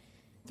night.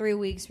 3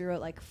 weeks we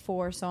wrote like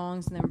 4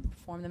 songs and then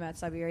performed them at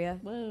Siberia.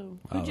 Whoa.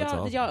 Oh, that's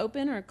awesome. Did y'all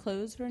open or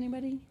close for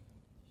anybody?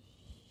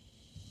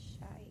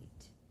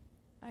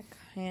 I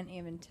can't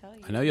even tell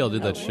you. I know y'all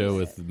did that What show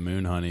was with it?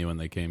 Moon Honey when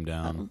they came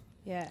down.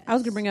 Yeah. I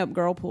was gonna bring up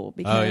Girlpool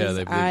because yeah,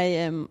 they- I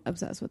am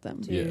obsessed with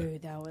them.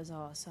 Dude, that was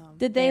awesome.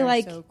 Did they They're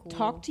like so cool.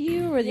 talk to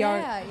you or y'all?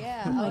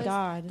 Yeah. Oh my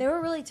God. They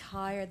were really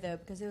tired though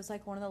because it was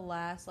like one of the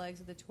last legs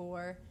of the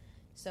tour.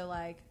 So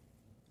like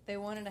they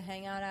wanted to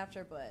hang out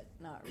after, but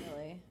not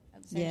really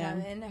at the same Yeah.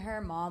 time. And her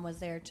mom was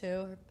there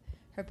too,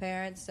 her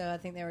parents. So I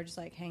think they were just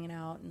like hanging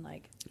out and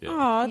like Yeah.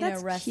 Oh, you know,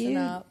 that's resting cute.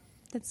 up.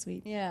 That's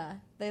sweet. Yeah,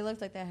 they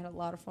looked like they had a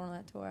lot of fun on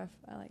that tour.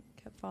 I like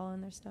kept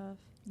following their stuff.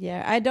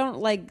 Yeah, I don't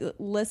like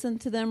listen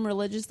to them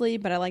religiously,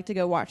 but I like to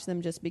go watch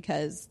them just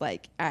because,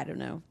 like, I don't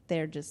know,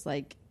 they're just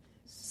like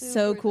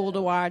so Super cool to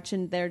dope. watch,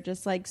 and they're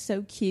just like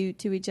so cute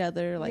to each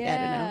other. Like, I don't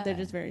know, Yeah. they're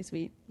just very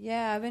sweet.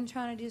 Yeah, I've been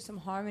trying to do some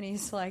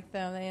harmonies like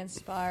them. They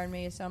inspired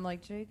me, so I'm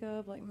like,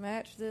 Jacob, like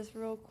match this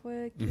real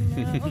quick, you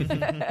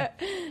know.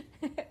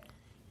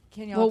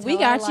 Can y'all Well, tell we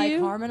got I like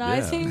you.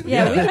 harmonizing?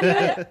 Yeah, we can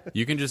do it.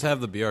 You can just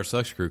have the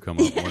BRSUX crew come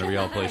up whenever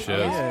y'all play shows.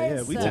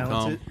 Yeah, we We'll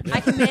talented.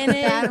 I can manage.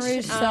 Baton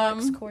Rouge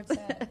sucks.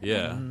 Quartet.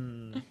 Yeah,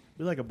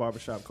 We like a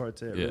barbershop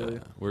quartet, yeah. really.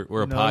 We're a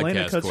You know, podcast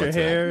Elena cuts quartet.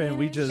 your hair, and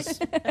we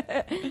just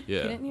You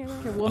Yeah. didn't hear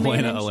that? We'll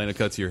manage. Elena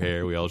cuts your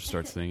hair. We all just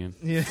start singing.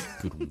 yeah.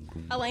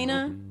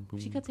 Elena,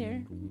 she cuts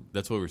hair.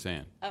 That's what we're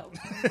saying. Oh,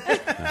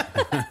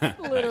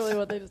 Literally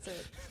what they just said.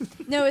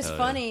 No, it's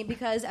funny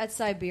because at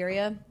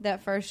Siberia,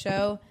 that first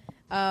show,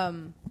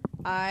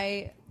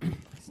 I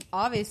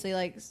obviously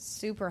like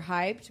super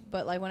hyped,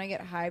 but like when I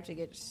get hyped, I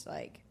get just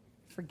like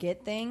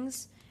forget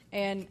things,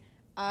 and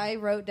I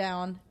wrote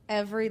down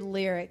every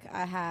lyric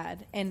I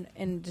had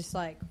and just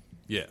like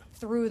Yeah.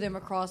 threw them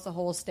across the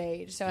whole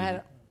stage. So I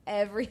had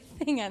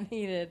everything I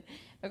needed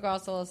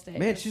across the whole stage.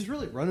 Man, she's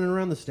really running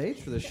around the stage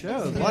for the show.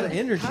 A lot of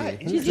energy.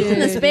 she's using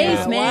the space,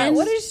 Yeah, man.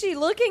 What is she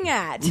looking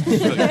at? You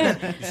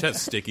just have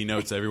sticky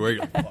notes everywhere.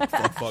 You're like,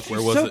 fuck, where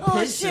was it?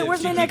 Oh shit,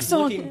 where's my next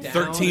song?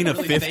 13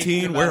 of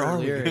 15? Where are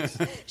we?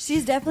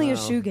 She's definitely a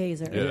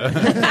shoegazer.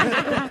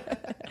 Yeah.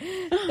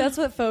 That's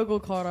what Fogel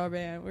called our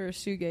band. We're a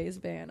shoegaze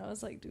band. I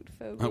was like, dude,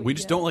 Fogel. We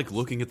just don't like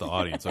looking at the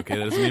audience, okay?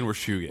 That doesn't mean we're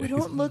shoegaze. We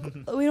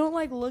don't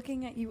like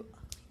looking at you.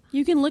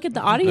 You can look at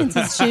the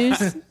audience's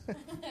shoes.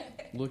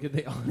 Look at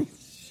the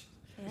audience.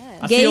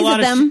 I Gaze see a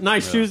lot at of them.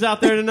 nice shoes out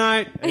there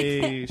tonight.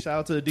 Hey, shout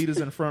out to Adidas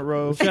in the front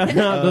row. Shout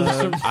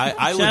out,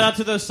 I shout out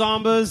to those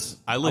Sambas.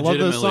 I love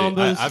those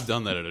legitimately, Sambas. I've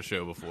done that at a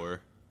show before.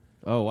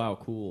 Oh wow,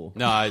 cool.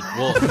 No,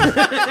 well, all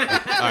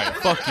right,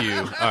 fuck you.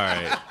 All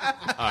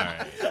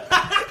right.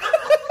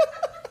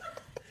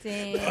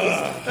 Dang.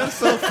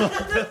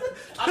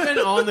 I've been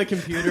on the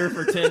computer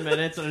for 10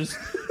 minutes and I just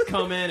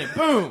come in and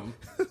boom.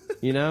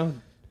 You know,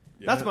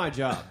 that's my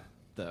job,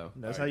 though.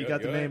 That's how you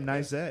got the name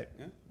Nice Zach.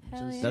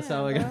 Hell yeah, That's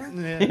how I got bro.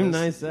 Yeah, the name. that's-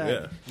 Nice Zach.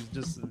 Yeah. He's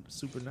just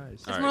super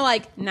nice. It's more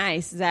like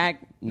nice,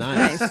 Zach.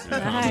 Nice. Nice.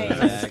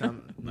 Zach.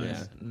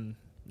 Nice.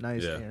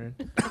 Nice, Yeah. Aaron.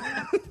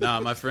 Nah,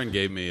 my friend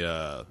gave me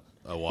a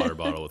water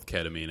bottle with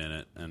ketamine in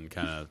it and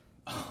kind of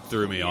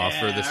threw me off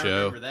for the I show.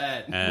 remember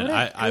that. And What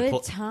a I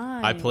good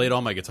time. I played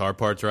all my guitar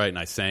parts right and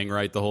I sang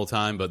right the whole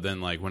time, but then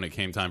like when it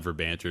came time for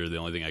banter, the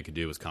only thing I could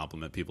do was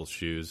compliment people's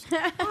shoes.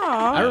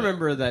 I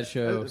remember that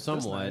show That's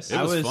somewhat. nice. It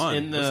I was was fun.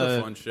 in It was a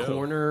the fun show.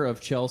 corner of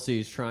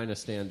Chelsea's trying to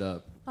stand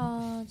up,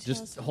 Oh,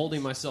 just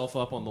holding myself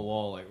up on the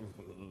wall, like.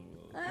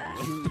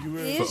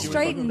 It's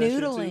straight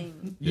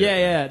noodling.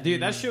 Yeah,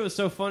 dude, that shit was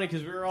so funny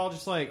because we were all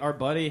just like, our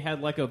buddy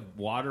had like a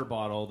water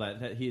bottle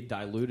that he had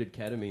diluted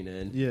ketamine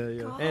in.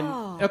 Yeah.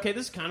 And okay,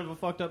 this is kind of a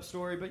fucked up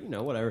story, but you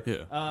know, whatever.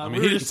 Yeah. I we mean,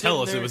 were he didn't just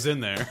tell sitting us there-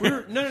 it was in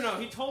there. No.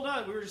 He told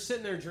us we were just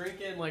sitting there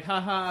drinking, like,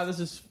 haha, this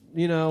is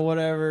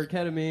whatever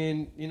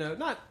ketamine.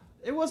 Not.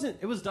 It wasn't.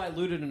 It was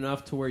diluted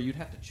enough to where you'd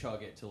have to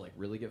chug it to like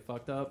really get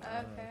fucked up.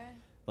 Okay.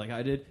 Like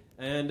I did.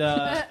 And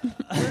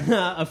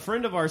a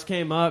friend of ours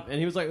came up and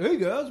he was like, "Hey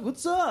guys,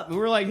 what's up?" And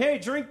we were like, "Hey,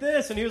 drink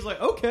this." And he was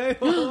like, "Okay."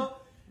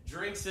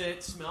 Drinks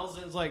it, smells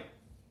it. It's like,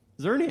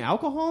 "Is there any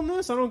alcohol in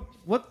this? I don't.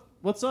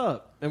 What's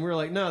up?" And we were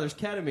like, "No, there's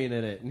ketamine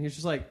in it." And he's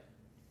just like,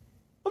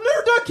 "I've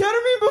never done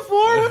ketamine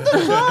before. What the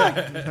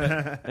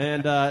fuck?"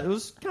 And it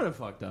was kind of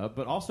fucked up,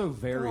 but also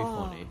very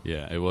funny.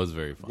 Yeah, it was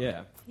very fun.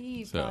 Yeah,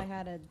 He So- probably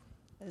had a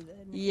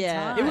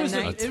Yeah. it was. A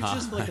It was time.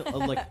 just like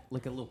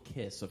a little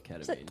kiss of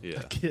ketamine.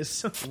 Yeah.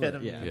 Kiss.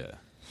 Ketamine. Yeah. Yeah.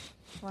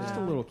 Just a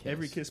little kiss.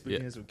 Every kiss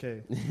begins with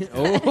K.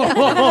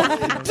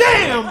 Oh,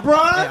 damn, bro!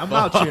 Hey, I'm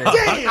out here.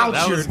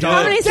 That was good.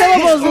 How many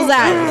syllables was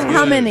that?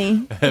 How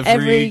many?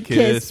 Every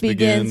kiss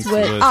begins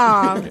with-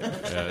 ah.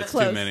 Yeah, it's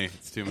Close. too many.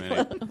 It's too many.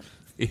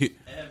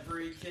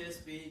 Every kiss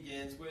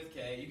begins with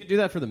K. You could do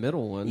that for the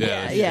middle one.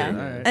 Yeah. Yeah. All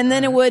right. And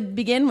then it would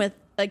begin with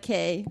a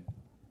K.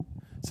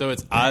 So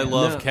it's I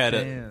love No. ket.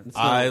 Damn.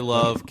 I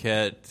love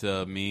ket.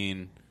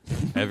 Mean.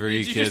 Every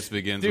Did you kiss just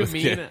begins do with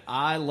mean K.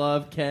 I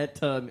love ket.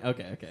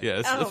 Okay.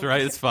 Yeah, that's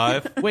right. It's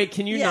 5. Wait,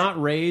 can you Yeah.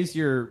 not raise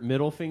your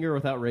middle finger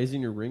without raising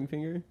your ring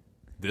finger?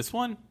 This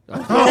one?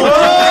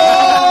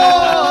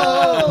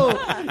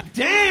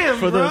 Damn,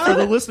 For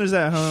the listeners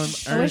at home,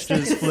 Ernst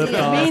just flipped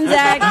off. Mean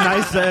Zach.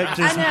 Nice Zach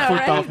just I know,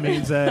 flipped right? off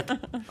Mean Zach.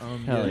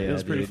 Hell It yeah,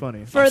 was pretty dude.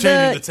 funny. For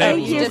changing the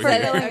thank tables you over for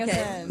here. the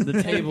Okay.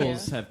 The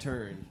tables have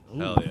turned.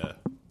 Hell yeah.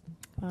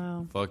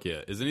 Wow. Fuck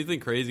yeah. Is anything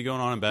crazy going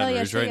on in Hell Baton yeah,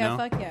 Rouge sure, right yeah, now?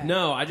 fuck yeah.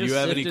 No, I just. You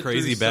have any sifted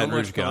crazy through so Baton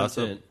Rouge much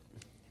gossip? content.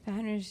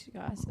 Baton Rouge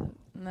gossip.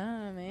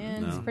 No,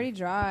 man. No. It's pretty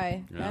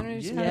dry. Yeah. Baton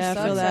Rouge Yeah, kind I of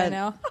feel sucks that. right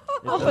now.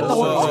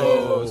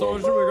 Whoa, so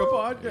should we go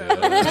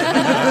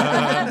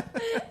podcast?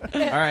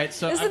 All right,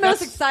 so This is I've the most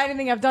got, exciting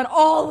thing I've done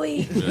all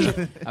week.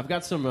 I've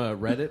got some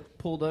Reddit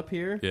pulled up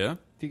here. Yeah?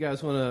 If you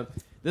guys want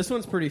to, this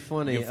one's pretty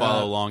funny. You can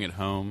follow along at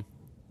home.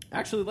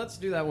 Actually, let's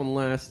do that one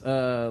last.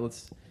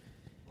 Let's.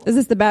 Is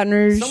this the Baton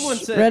Rouge Someone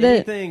said Reddit?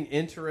 anything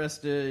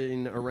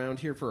interesting around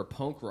here for a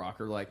punk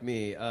rocker like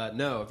me.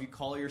 No, if you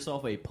call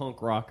yourself a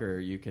punk rocker,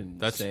 you can.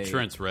 That's say,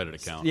 Trent's Reddit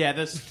account. Yeah,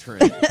 that's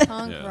Trent.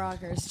 Punk Yeah.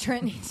 rockers.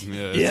 Trent needs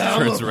Yeah, Yeah,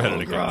 I'm Trent's a Reddit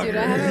punk account. Dude,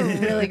 I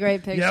have a really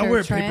great picture Yeah, I wear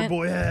of Trent.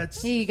 paperboy hats.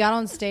 He got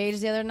on stage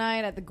the other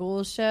night at the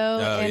Ghoul show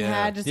and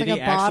yeah. had just Did like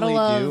he a bottle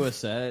actually of. do a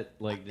set?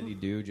 Like, did he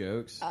do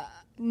jokes? I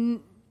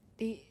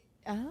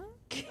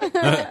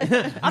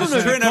I don't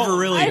know. Trent never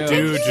really I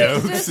do think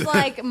jokes. he was just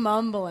like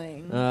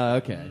mumbling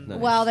Okay. Nice.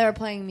 while they were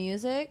playing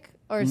music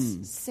or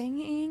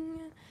singing.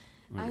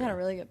 I got a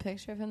really good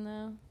picture of him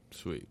though.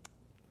 Sweet.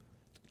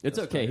 It's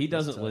okay. He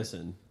doesn't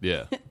listen.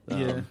 Yeah.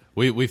 Yeah.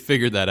 We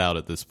figured that out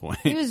at this point.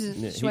 He was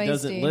He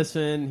doesn't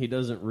listen. He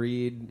doesn't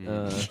read.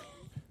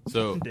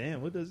 So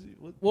Damn, what does he?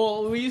 What?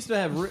 Well, we used to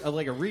have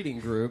like a reading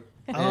group,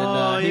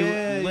 and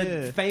he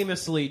would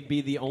famously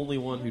be the only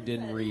one who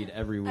didn't read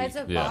every week. It's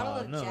a Yeah. bottle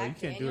of No, you Jack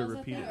can't do it Daniels, I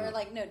think, repeatedly. or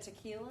like no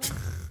tequila or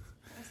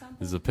something.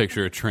 There's a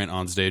picture of Trent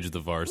on stage at the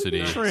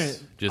Varsity.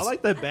 Trent. Just I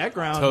like that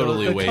background.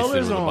 totally though. The wasted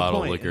colors with a are on bottle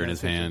of point liquor in his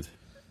that picture. hand.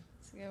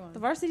 It's a good one. The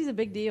Varsity's a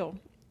big deal.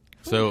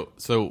 So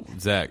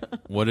Zach,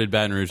 what did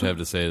Baton Rouge have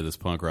to say to this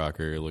punk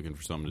rocker looking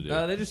for something to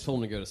do? They just told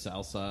him to go to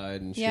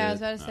Southside and shit. Yeah, I was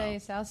about to say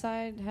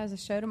Southside has a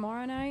show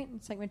tomorrow night.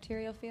 It's like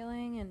Material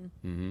Feeling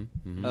and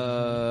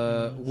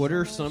What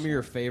are some of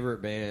your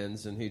favorite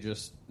bands? And he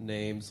just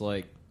names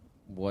like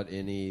what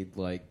any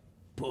like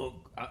punk,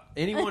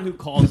 anyone who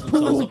calls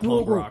themselves a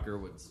punk rocker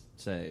would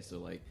say. So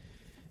like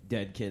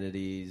Dead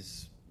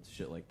Kennedys,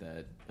 shit like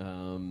that.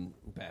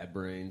 Bad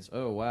Brains.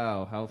 Oh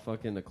wow, how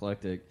fucking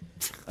eclectic.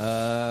 He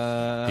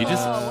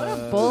just what a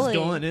Just bully.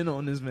 going in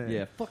on this man.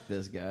 Yeah, fuck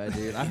this guy,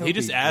 dude. I hope he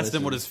just asked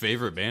him what listens. his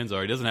favorite bands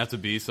are. He doesn't have to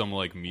be some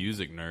like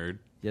music nerd.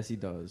 Yes, he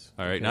does.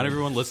 All right, Okay. not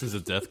everyone listens to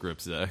Death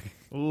Grip, Zach.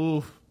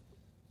 Ooh.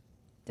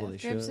 Well, they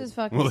Death Grips should. is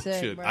fucking Well, they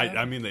sick, should. bro.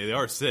 I mean, they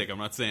are sick. I'm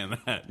not saying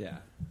that. Yeah.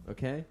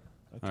 Okay.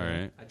 All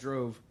right, I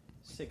drove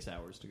 6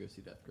 hours to go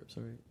see Death Grips.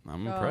 All right.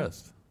 I'm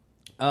impressed.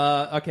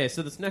 Okay,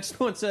 so this next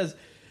one says,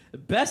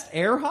 best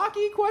air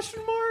hockey,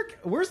 question mark?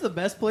 Where's the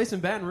best place in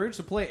Baton Rouge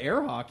to play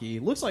air hockey?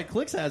 Looks like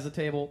Clicks has a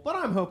table, but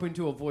I'm hoping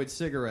to avoid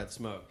cigarette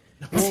smoke.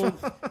 Well,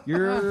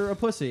 you're a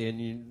pussy,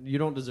 and you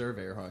don't deserve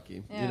air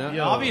hockey. Yeah. You know,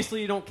 Yo.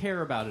 obviously you don't care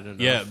about it enough.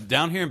 Yeah,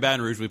 down here in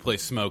Baton Rouge, we play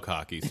smoke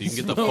hockey, so you can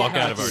get the fuck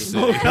out of our city.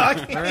 All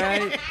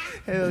right.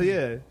 Hell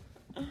yeah.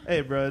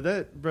 Hey, bro,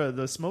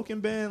 the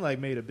smoking ban like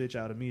made a bitch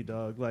out of me,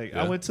 dog. Like,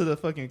 Yeah. I went to the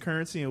fucking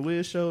Currency and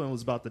Wiz show and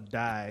was about to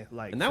die.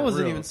 Like, And that for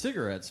wasn't real. even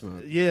cigarette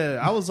smoke. Yeah,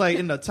 I was like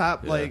in the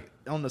top, Yeah. like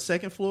on the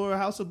second floor of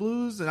House of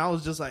Blues, and I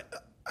was just like,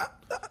 I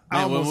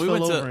Man, when almost we fell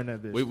went over to in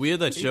that bitch. we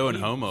had that show in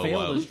He Homo.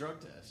 failed his drug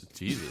test.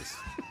 Jesus,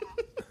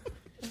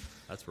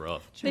 that's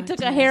rough. They took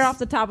a hair off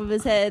the top of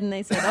his head and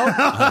they said,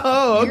 "Oh,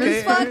 oh, you're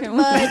okay. fucked,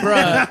 bud."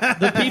 Bruh,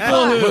 the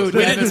people who We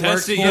didn't Devin test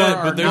works it for yet,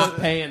 are but there's- not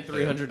paying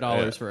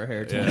 $300 for a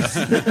hair test.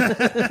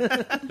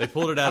 They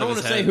pulled it I out don't of want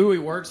his to head. say who he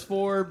works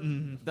for,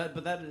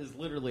 but that is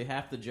literally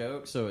half the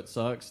joke, so it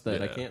sucks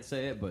that I Yeah. can't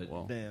say it, but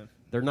Well, Damn.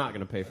 they're not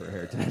going to pay for a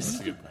hair test. that's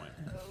a good point.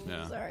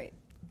 Yeah, Sorry.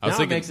 I was Now it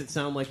thinking makes it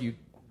sound like you...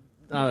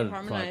 Oh, fuck.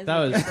 Harmonize That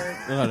was... with your bird.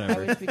 I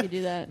Whatever. wish we could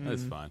do that.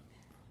 that's fine.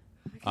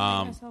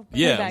 myself back.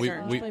 Yeah,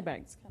 Playback, we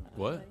playbacks.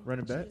 what?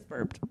 Running back.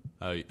 Burped.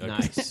 Okay.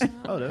 Nice.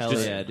 Oh, that's Hell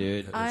Just- yeah,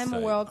 dude. I'm a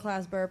tight.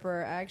 world-class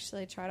burper. I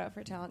actually tried out for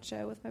a talent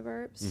show with my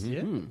burps. Mm-hmm.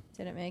 Yeah.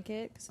 Didn't make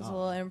it because it was a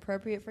little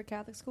inappropriate for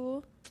Catholic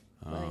school.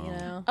 But, you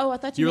know. Oh, I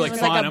thought You you were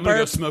meant like, it was fine, a I'm gonna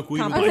go burp smoke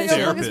weed with I'm my gonna go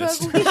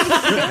therapist. smoke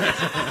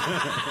weed.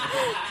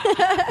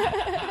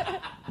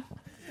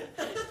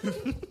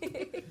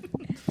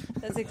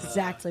 That's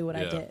exactly what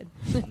I Yeah. did.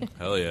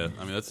 Hell yeah!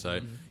 I mean, that's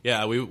tight.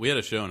 Yeah, we had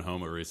a show in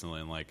Houma recently,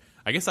 and like,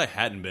 I guess I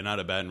hadn't been out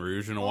of Baton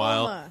Rouge in a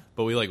while, Houma.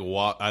 but we like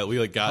we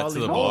like got to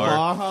the Holy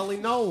bar, Holly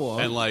Noah.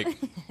 and like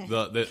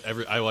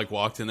I like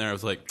walked in there. I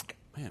was like,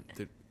 man,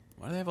 dude,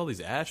 why do they have all these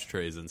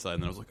ashtrays inside?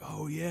 And then I was like,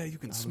 oh yeah, you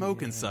can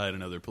smoke inside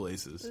in other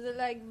places. Was it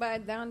like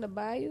down the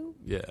bayou?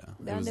 Yeah,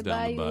 it Down was the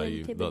down the bayou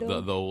in bayou,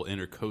 Thibodeau? the old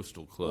Intercoastal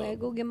Wait, Club.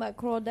 go get my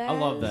crawdad. I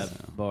love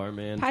that bar,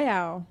 man.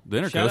 Payao.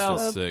 The Shout out-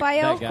 Intercoastal's sick.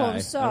 Payo That guy. con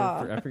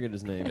sal. I forget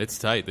his name. It's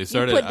tight. They You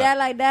started. put that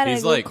like that and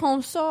he's go like,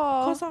 con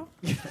sal.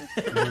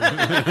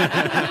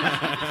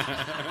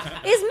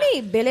 It's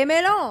me, Billy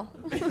Melon.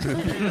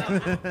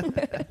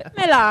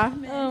 Mela.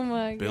 Oh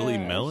my god. Billy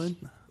Mellon.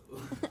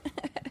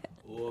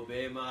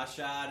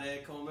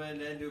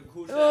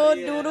 Oh,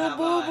 doodle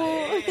boo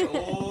boo.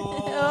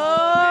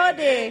 Oh,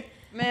 de.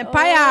 Man, Oh,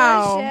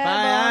 payao.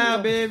 Bye,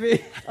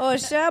 baby. Oh,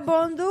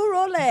 Chabon du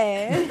Role.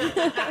 Man,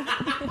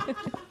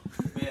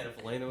 if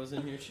Elena was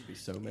in here, she'd be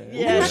so mad.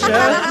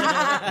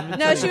 Yeah.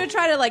 No, she would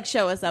try to like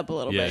show us up a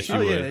little Yeah, bit. she Oh,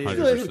 would. yeah, yeah.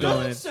 100%.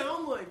 Don't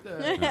sound like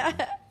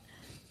that.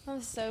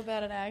 I'm so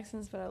bad at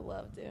accents, but I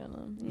love doing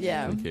them.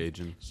 Yeah.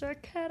 Cajun.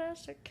 Shakara,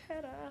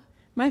 shakara.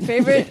 My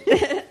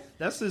favorite.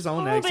 That's his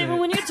own Oh, accent. baby,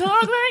 when you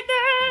talk like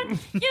that,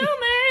 you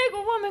make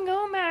a woman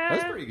go mad.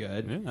 That's pretty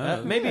good.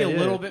 Yeah. Maybe a Yeah.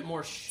 little bit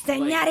more.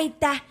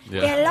 Señorita,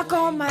 Yeah. que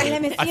loco, man,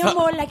 let me feel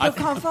more like you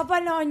come from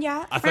Bologna.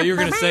 I thought you were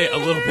going to say a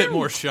little bit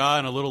more Shaw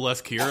and a little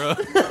less Kira.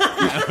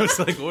 I was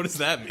like, what does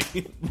that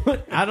mean?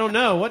 I don't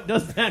know. What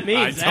does that mean?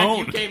 I Zach?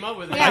 don't. You came up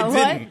with it. Yeah, I what?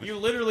 didn't. You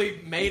literally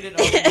made it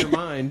up in your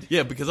mind.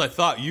 Yeah, because I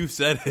thought you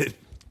said it.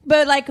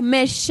 But like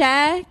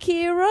Meshakira?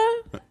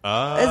 Is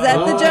Ah. that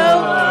the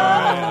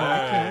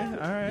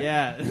joke? All right.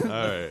 Yeah. All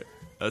right.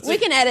 That's We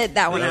can edit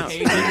that one out.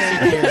 Cajun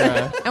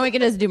Shakira. And we can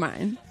just do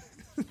mine.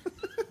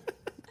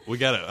 We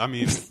got to, I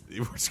mean,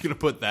 we're just going to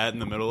put that in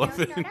the middle of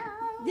it.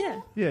 Yeah.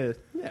 Yeah.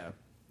 Yeah.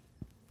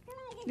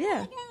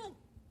 Yeah.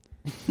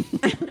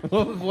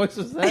 What voice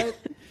was that?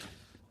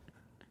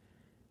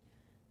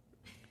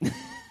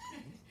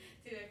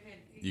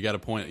 You got to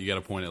point. You got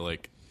to point it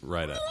like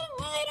right at.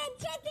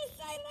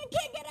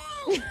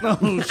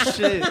 Oh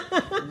shit!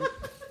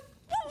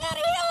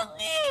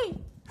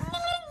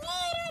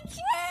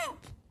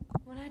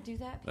 When I do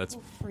that, That's-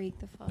 people freak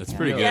the fuck That's out.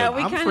 pretty good. Yeah,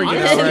 we I'm kind freaking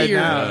of out did. right Your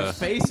now.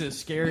 face is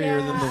scarier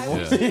than I the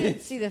wish voice. you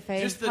could see the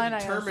face. Just the Probably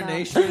not gonna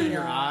determination sound- in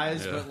your Yeah.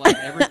 eyes, Yeah. but like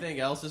everything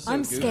else is so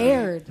I'm goofy.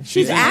 scared.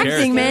 She's in acting,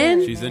 character.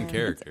 man. She's in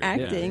character.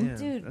 Acting. Yeah,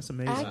 Dude, that's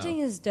amazing. acting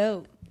is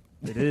dope.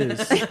 It is.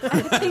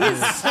 Acting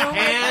is so much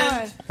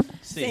And- fun.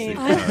 See.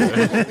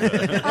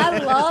 I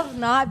love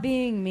not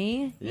being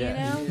me.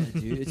 Yeah. You know,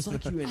 dude, it's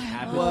like you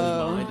inhabit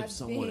Whoa. the mind of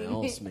someone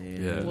else,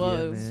 man. Yeah.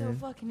 Whoa. Yeah, so man.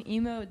 fucking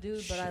emo,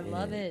 dude. But I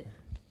love it.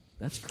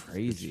 That's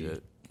crazy.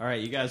 Shit. All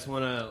right, you guys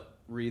want to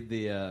read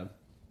the?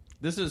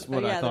 This is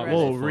what Oh, yeah, I the thought. rest.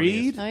 was Whoa, the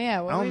read? Oh yeah,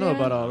 what I are don't we know doing?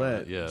 about all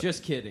that. Yeah.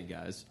 Just kidding,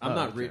 guys. I'm Oh,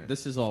 not. okay.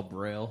 This is all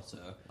Braille, so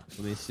let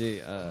me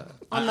see. On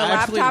I the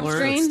actually laptop learned-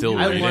 screen? Still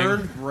I reading.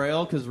 learned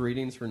Braille because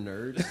reading's for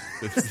nerds.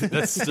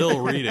 That's still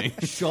reading.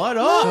 Shut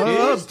up, Shut dude.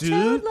 up, dude.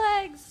 Toad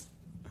legs.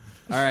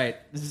 All right,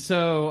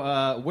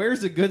 so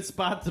where's a good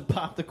spot to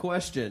pop the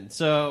question?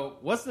 So,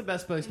 what's the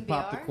best place to In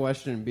pop the BR?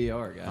 question in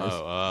BR,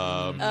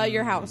 guys?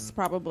 Your house,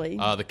 probably.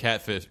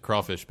 The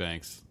crawfish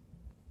banks.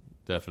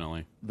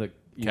 Definitely. The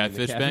you mean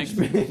Catfish the banks?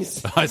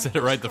 banks? I said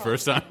it right the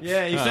first time.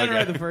 Yeah, you said it Okay.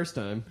 right the first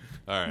time.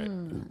 All right.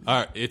 All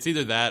right. It's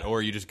either that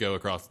or you just go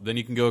across. Then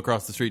you can go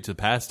across the street to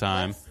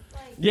Pastime.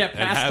 Yeah, And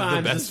have the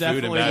pastimes best is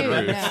food in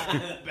definitely Baton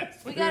Dude, Rouge. no.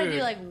 We gotta do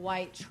like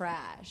white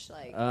trash,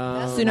 like Um,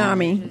 that's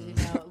Tsunami. what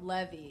you know,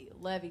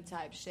 levy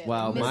type shit.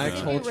 Wow, Like my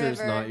Mississippi culture is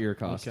River, not your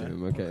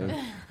costume.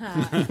 Okay.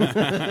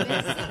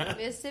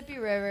 Mississippi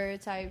River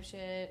type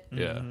shit.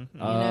 Yeah. You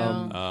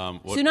know,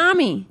 What,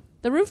 Tsunami.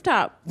 The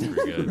rooftop. pretty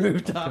good.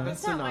 Rooftop and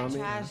that's not white tsunami.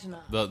 trash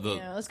enough. The- you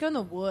know, let's go in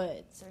the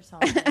woods or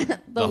something.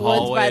 The woods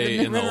hallway by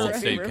the in the old Mississippi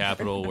state River.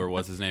 capitol where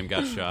what's his name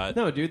got shot.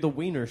 No, dude, the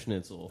Wiener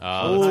Schnitzel.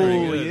 Oh, that's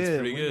pretty good. yeah, It's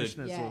pretty Wiener good.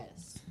 Schnitzel.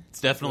 Yes. It's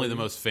definitely the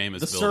most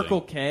famous the building.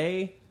 Circle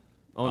K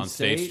on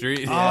State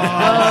Street.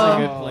 That's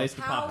a good place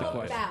to How pop the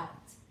question. about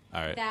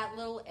All right. that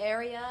little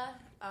area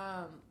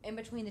in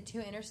between the two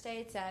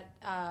interstates at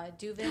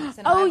Duvix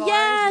and Oh Ivars?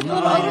 yeah, the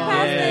little yeah.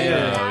 overpass Yeah, thing.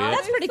 yeah, yeah.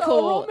 That's pretty So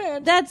cool.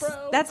 romantic, That's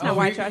bro. not Oh,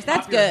 white you trash. can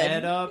That's pop your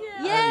head good. up?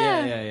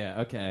 Yeah.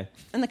 Yeah. Okay.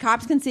 And the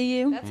cops can see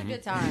you. That's a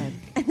good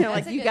time. And they're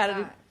like, That's a you good gotta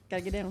time.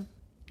 get down.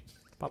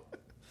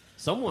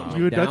 Someone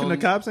You were down ducking the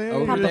cops, Aaron?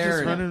 over You were there just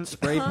and running-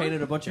 spray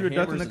painted a bunch You of were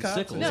ducking hammers the and cops?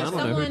 sickles. No, I don't know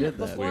who someone did that.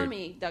 before Weird.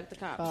 me ducked the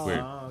cops. Weird.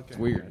 Oh, okay. It's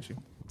weird.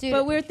 Dude,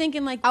 But we were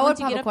thinking like I would once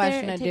you pop get a up there,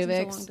 question it at takes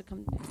them Duvix. so long to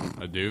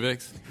come. A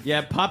Duvix?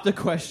 Yeah, pop the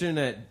question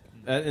at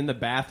in the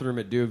bathroom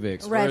at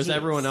Duvix, whereas Reggie's.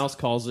 everyone else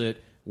calls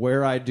it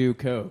where I do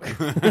coke.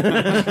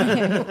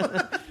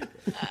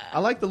 I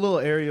like the little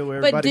area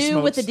where But everybody do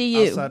smokes with the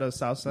DU. outside of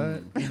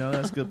Southside. You know,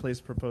 that's a good place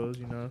to propose.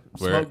 You know,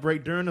 Where? smoke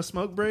break during a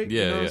smoke break.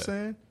 Yeah, you know yeah. what I'm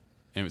saying?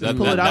 And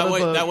pull it out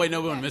of a- that way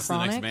no one misses the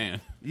next Chronic?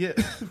 man. Yeah,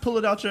 pull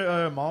it out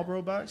your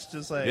Marlboro box,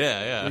 just like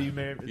Yeah. Where you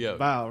married, Yeah.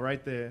 Wow,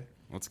 right there.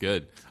 That's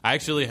good. I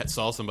actually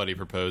saw somebody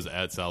propose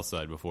at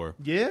Southside before.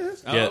 Yeah,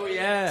 Oh,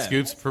 yeah.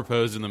 Scoops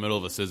proposed in the middle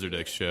of a Scissor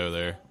Dick show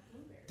there.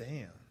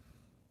 damn.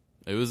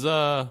 It was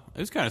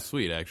kind of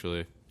sweet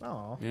actually.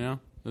 Oh, You know,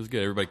 it was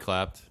good. Everybody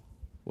clapped.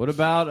 What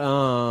about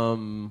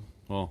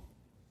Well,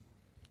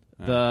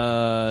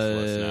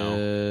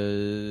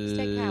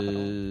 State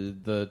capitol.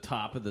 the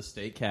top of the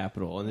state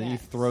capitol, and then you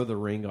Yes. throw the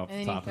ring off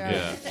And the then top you of throw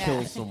it, it. and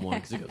kill someone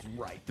because it goes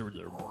right through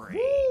their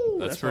brain.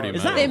 that's pretty. hard.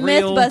 Is metal. that They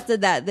real? myth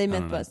busted that. They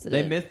myth know. busted They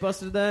it. myth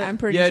busted that. I'm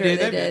pretty yeah, sure dude,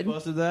 they myth did.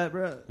 busted that,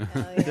 bro.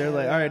 they're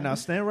like, all right, now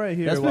stand right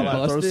here That's while been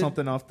I throw busted.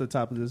 something off the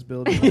top of this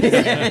building.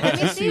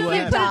 Let me see what if you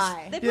happens.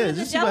 die. They put Yeah, in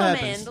the just see what Jello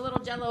happens. man, the little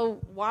Jello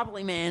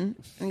wobbly man.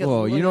 And goes,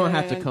 Whoa, you look, don't look,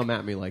 have to look. come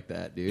at me like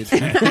that, dude.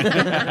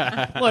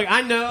 Look,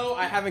 I know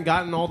I haven't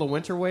gotten all the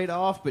winter weight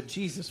off, but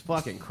Jesus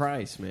fucking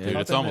Christ, man. Dude,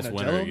 it's Something almost in a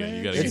winter Jell-O again. man?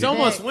 You gotta It's get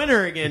almost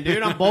winter again,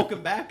 dude. I'm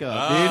bulking back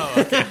up,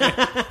 dude.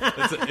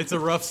 Oh, okay. it's a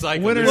rough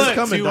cycle. Winter There's is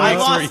coming, 2 dog. I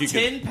weeks where lost you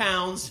can- 10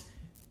 pounds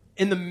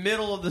in the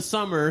middle of the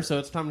summer, so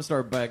it's time to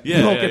start back.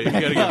 Yeah, bulking you back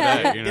gotta get up.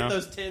 back, you know? Get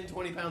those 10,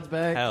 20 pounds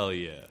back. Hell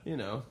yeah. You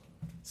know.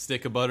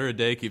 Stick of butter a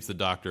day keeps the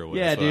doctor away.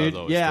 Yeah, That's what I was dude.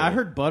 always Yeah, I told.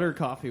 heard butter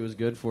coffee was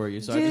good for you.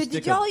 So I just Dude,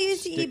 stick did y'all a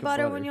used to stick eat of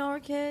butter when y'all were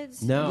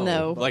kids? No.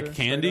 No. Like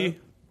candy?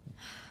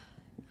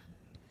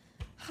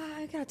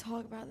 I gotta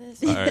talk about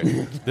this. All right.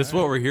 This is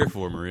what we're here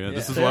for, Maria.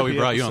 This is why we Therapy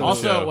brought you on the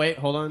episode. show. Also, wait,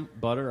 hold on.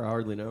 Butter, I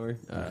hardly know her.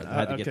 I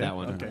had to get okay, that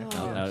one okay.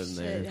 out in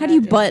there. How do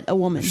you butt a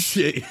woman?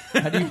 Shit.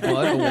 How do you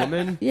butt a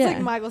woman? Yeah. It's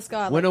like Michael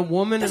Scott. When a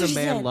woman and a That's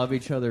what she man said. love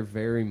each other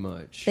very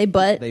much, They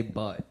butt? They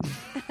butt.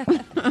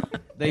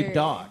 They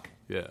dock.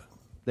 Yeah.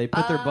 They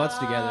put their butts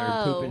together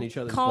and poop in each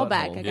other's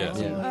Callback, butthole. I Yeah.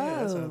 guess.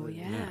 Yeah. Oh,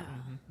 yeah.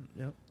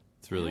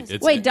 It's really.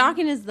 It's, Wait,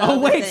 docking is the Oh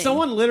other wait, thing.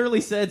 someone literally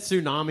said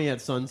tsunami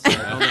at sunset.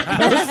 on the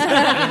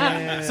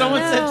post.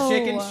 Someone said No.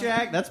 chicken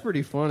shack. That's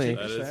pretty funny.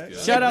 That is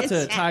good. Shout out to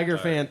Chicken Shack. Tiger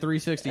Fan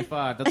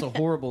 365. That's a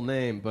horrible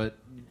name, but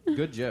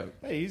Good joke.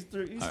 Hey, he's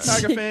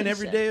Tiger fan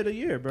every day of the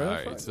year, bro. All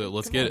right, so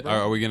let's get.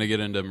 Are we gonna get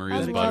into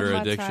Maria's I butter love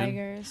my addiction?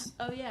 Tigers.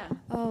 Oh yeah.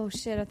 Oh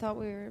shit! I thought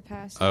we were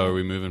past. Oh, are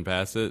we moving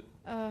past it?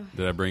 Uh,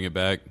 Did I bring it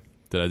back?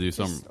 Did I do just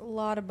something? a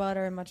lot of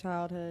butter in my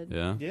childhood.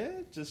 Yeah. Yeah,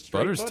 just straight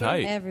Butter's butter.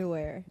 tight.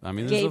 Everywhere. I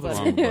mean, Gay there's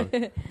nothing wrong with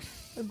butter.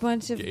 A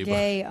bunch of Gay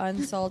gay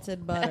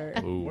unsalted butter.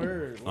 Ooh.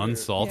 Word.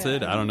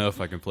 Unsalted? Yeah. I don't know if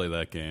I can play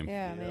that game.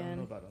 Yeah, I don't know man.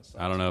 about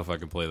I don't know if I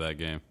can play that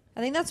game. I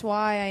think that's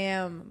why I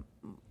am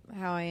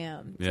how I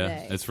am Yeah,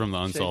 today. it's from the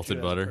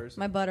unsalted butter.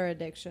 My butter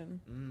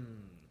addiction.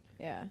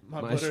 Yeah.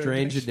 My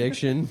strange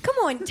addiction. Come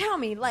on, tell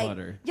me. Like,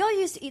 Butter. y'all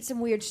used to eat some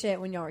weird shit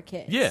when y'all were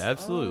kids. Yeah,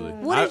 absolutely.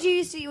 What did you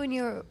used to eat when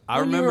you were?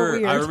 I when you were remember.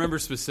 weird? I remember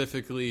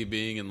specifically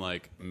being in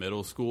like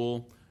middle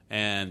school,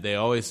 and they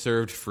always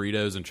served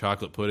Fritos and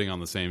chocolate pudding on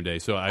the same day.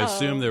 So I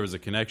assumed there was a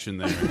connection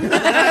there.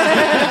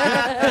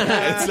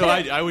 And so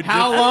I would.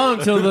 How long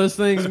till those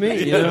things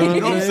meet? You know You know what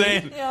what I'm I'm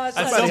saying? saying? Yeah, it's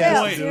At like some chips,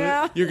 point, you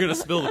know? you're gonna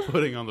spill the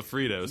pudding on the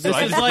Fritos. So This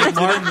I is just like put it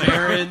Mark in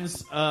there.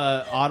 Maron's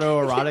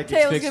autoerotic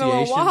Tail's getting a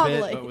little asphyxiation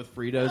bit, wobbly. but with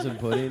Fritos and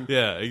pudding.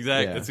 Yeah,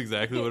 exactly. Yeah. That's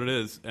exactly what it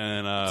is.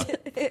 And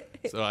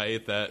so I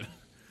ate that.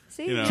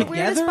 See, You know. you're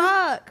weird as Together?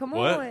 fuck. Come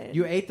What? on.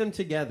 You ate them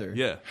together.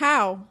 Yeah,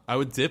 How? I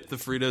would dip the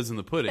Fritos in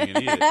the pudding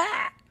and eat it.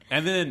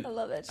 And then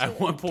love that at shit.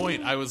 one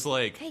point, I was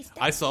like, Hey, stop.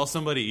 I saw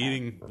somebody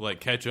eating like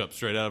ketchup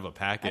straight out of a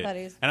packet, I thought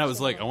he was- and I was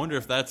like, I wonder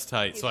if that's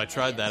tight. So I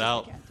tried that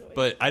out,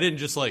 but I didn't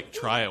just like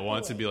try it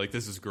once and be like,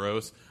 this is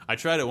gross. I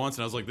tried it once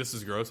and I was like, this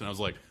is gross, and I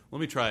was like,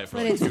 let me try it for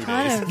But like it's 2 days.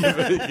 kind of- Give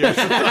it a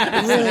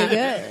shot. really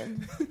good.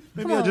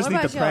 Maybe Come I on, just what need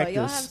about to y'all? practice.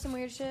 Y'all have some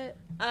weird shit?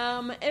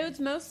 It was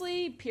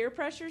mostly peer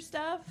pressure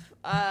stuff.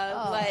 That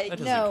Like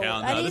doesn't No,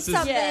 count. I No, need this is-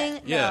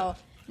 something. Yeah.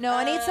 No,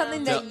 I need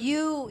something that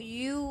Tell-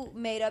 you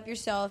made up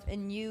yourself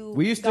and you.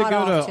 We used to got go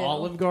off to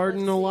Olive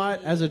Garden a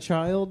lot as a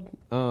child.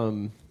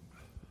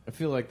 I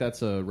feel like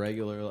that's a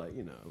regular, like,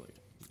 you know, like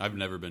I've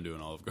never been to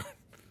an Olive Garden.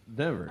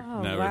 never,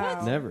 Oh, Never.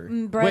 wow. never.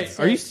 breadsticks, Wait,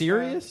 are you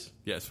serious?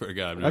 Yeah, I swear to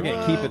God. I've Okay,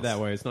 never- keep it that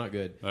way. It's not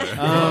good. All right.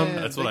 Yeah,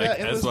 that's they what got I. That's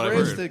endless what I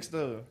heard. breadsticks,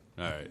 though.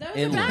 All right. those are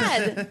Endless.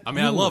 bad. I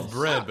mean, I love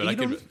bread, but I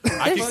could.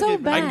 They're so I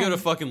can bad. go to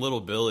fucking Little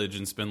Village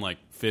and spend like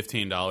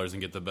 $15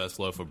 and get the best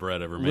loaf of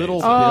bread ever made.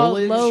 Little Oh,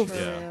 Village. loaf.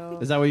 Yeah.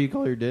 Is that what you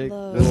call your dick?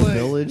 Love. Little Like,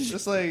 Village.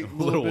 Just like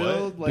Little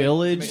Bill, what? like,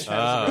 Village. makes Ah, a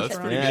that's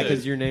restaurant. pretty Yeah, good.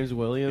 because your name's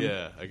William.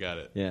 Yeah, I got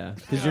it. Yeah,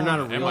 because you're not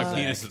a real. And my sex.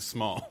 penis is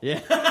small. Yeah,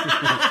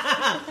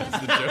 That's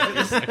the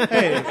joke.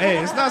 Hey,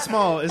 it's not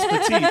small. It's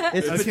petite.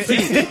 it's Okay.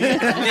 petite.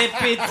 Le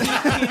petit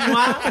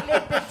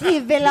Petit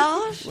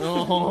village.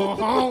 noir.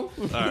 All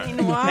right.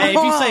 Hey,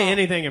 if you say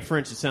anything in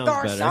French, it sounds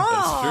better.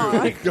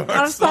 That's true.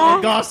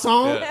 Garçon.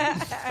 Garçon. Yeah.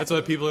 That's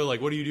why people are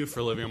like, "What do you do for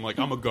a living?" I'm like,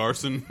 "I'm a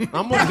garson."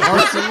 I'm a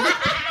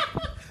garçon.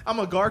 I'm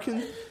a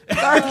Garkin.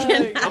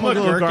 I'm a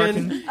little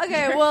gherkin.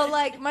 Okay, well,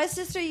 like my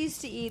sister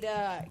used to eat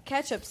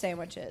ketchup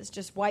sandwiches,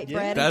 just white Yeah.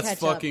 bread That's and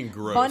ketchup. fucking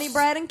gross. Bunny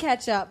bread and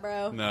ketchup,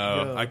 bro.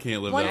 No, I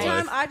can't live One that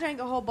time, life. I drank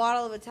a whole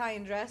bottle of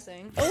Italian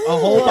dressing. A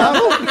whole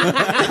bottle?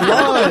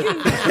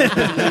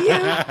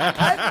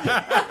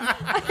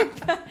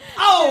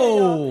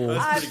 Oh,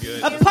 That's pretty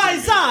good. a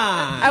paisan.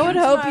 I would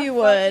hope My you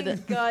would.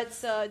 fucking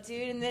guts,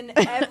 dude. And then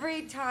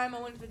every time I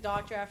went to the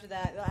doctor after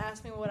that, they'll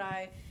ask me what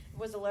I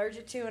was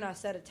allergic to, and I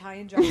said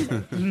Italian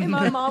dressing. And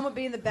my mom would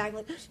be in the back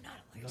like, "She's not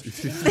allergic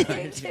to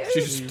anything, dude.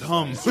 She's just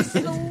dumb. She's a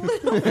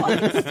little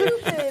fucking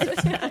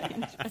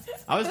stupid."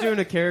 I was doing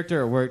a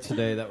character at work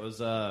today that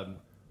was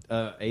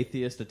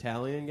atheist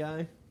Italian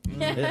guy.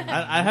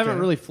 I haven't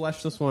really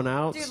fleshed this one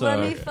out. Dude, so let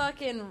me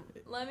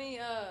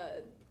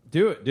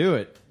do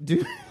it. Do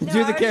No, the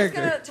I'm just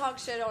character. gonna talk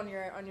shit on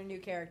your new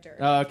character.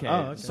 Oh, okay. Oh,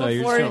 okay. So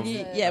you're Before still,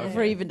 you, yeah,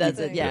 before he even does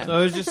it, yeah.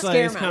 so it's just like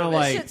Scare it's him kind out of of it.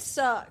 like, Shit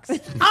sucks.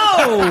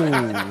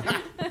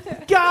 oh,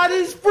 God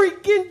is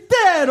freaking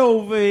dead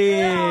over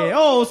here. No.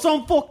 Oh,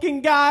 some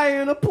fucking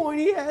guy in a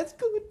pointy hat's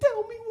gonna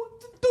tell me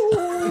what to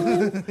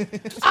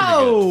do.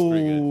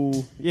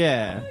 Oh,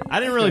 yeah. I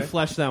didn't really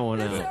flesh that one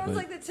It out. sounds but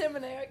like the Tim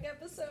and Eric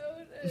episode.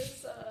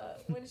 Is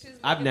when she's.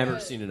 I've never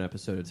seen an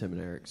episode of Tim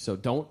and Eric, so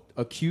don't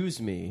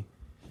accuse me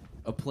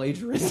of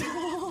plagiarism.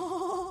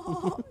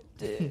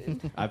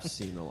 Dude. I've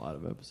seen a lot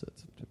of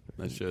episodes of Tim and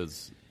Eric. That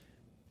shows.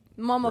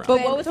 Mama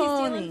But what was he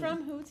Pantone. stealing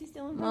from? Who was he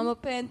stealing from? Mama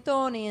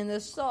Pantone and the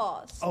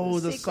sauce. Oh,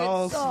 the secret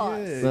sauce.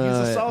 Yeah. He's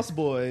a sauce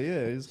boy.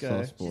 Yeah, this guy.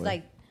 Sauce boy. She's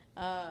like,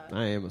 I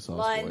am a sauce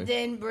boy.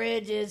 London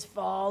Bridge is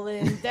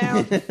falling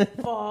down,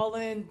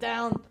 falling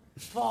down,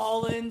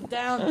 falling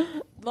down.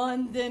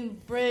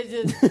 London Bridge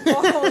is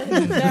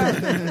falling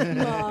down.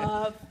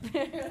 My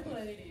fair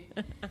lady.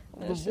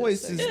 The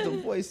voice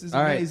is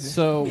All right, amazing.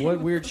 so what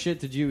weird shit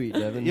did you eat,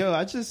 Devin? Yo,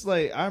 I just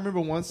like I remember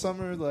one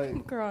summer like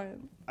I'm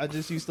crying. I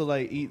just used to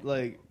like eat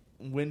like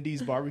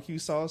Wendy's barbecue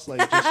sauce,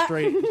 like just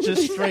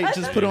straight,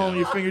 just put it on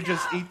your finger,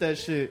 just eat that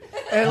shit.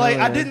 And like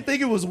I didn't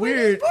think it was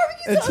weird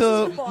barbecue sauce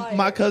until is fire.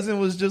 my cousin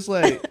was just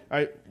like, "All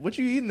right, what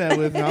you eating that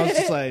with?" And I was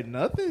just like,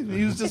 "Nothing."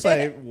 He was just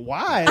like,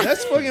 "Why?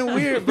 That's fucking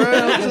weird, bro."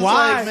 I was just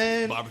Why? like,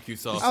 man. Barbecue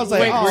sauce. I was is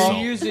like, Wait, weird. were oh.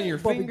 you using your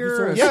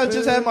finger? or Yeah, I spoon?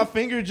 just had my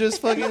finger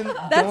just fucking.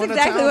 That's going to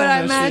exactly town what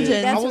I on that shit.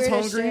 imagined. That's I was weird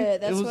as hungry. shit.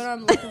 That's It was, what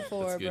I'm looking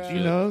for, That's good bro. shit.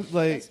 you know,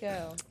 like Let's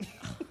go.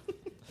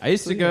 I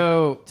used to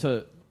go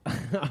to.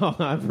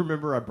 I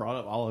remember I brought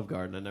up Olive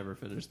Garden. I never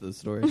finished this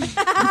story.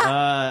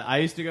 I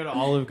used to go to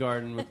Olive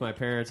Garden with my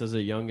parents as a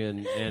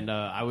youngin', and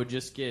I would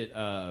just get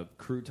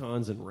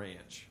croutons and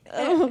ranch.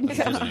 Oh, That's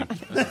God.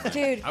 visiting.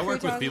 Dude, I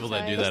work with people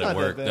that do That's that at not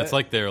work. that bad. That's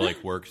like their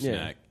like work Yeah.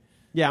 snack.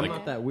 Yeah, I'm Like-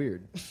 not that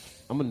weird.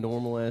 I'm a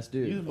normal ass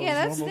dude. You the most Yeah,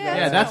 that's- normal yeah, guy.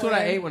 Yeah, that's what I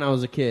weird. ate when I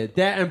was a kid.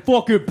 That and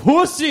fucking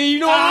pussy. You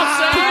know what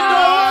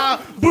I'm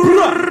saying?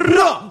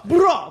 Bruh, bruh,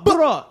 bruh,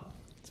 bruh.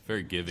 It's a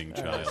very giving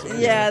child.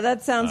 Yeah,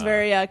 that sounds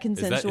very Is that,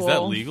 consensual. is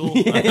that legal?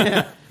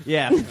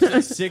 Yeah,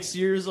 6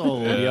 years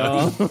old,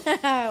 y'all.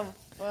 Oh,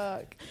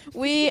 fuck.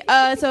 We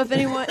so if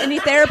any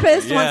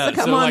therapist wants to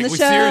come so, on like, the we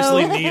show,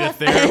 seriously need a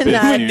therapist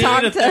and, here.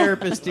 talk Need a to-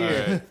 therapist All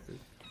here.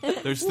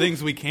 right. There's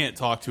things we can't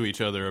talk to each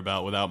other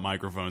about without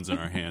microphones in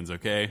our hands,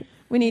 okay?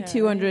 we need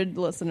 200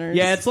 listeners.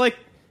 Yeah, it's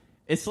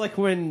like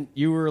when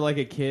you were like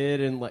a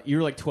kid and like you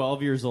were like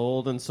 12 years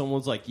old and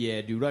someone's like,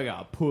 "Yeah, dude, I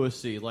got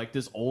pussy." Like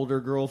this older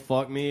girl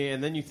fucked me,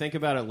 and then you think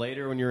about it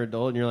later when you're an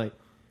adult and you're like,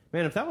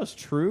 "Man, if that was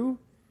true,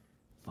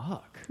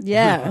 fuck."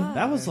 Yeah.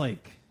 That was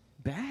like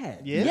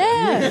bad. Yeah.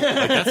 Yeah.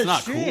 Like, that's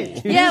not Shit,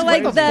 cool. dude. Yeah,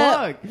 like What the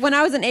fuck? when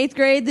I was in 8th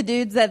grade, the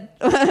dudes at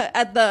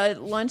at the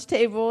lunch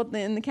table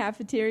in the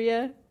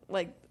cafeteria,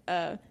 like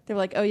they were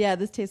like, "Oh yeah,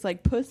 this tastes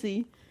like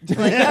pussy."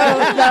 Like, oh,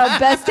 the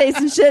best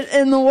tasting shit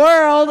in the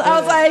world. I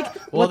was like,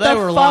 Well, "What they the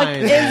were fuck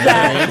lying. is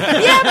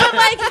that?" Yeah, but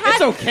like, how,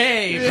 It's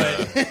okay,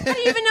 but how do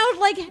you even know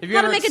like you how to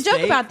ever make a had joke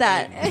steak? about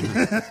that?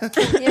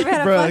 You ever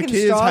had a Bro, fucking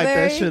kids hype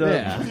strawberry? that shit up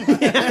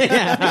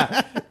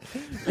yeah.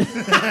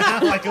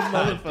 like a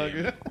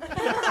motherfucker.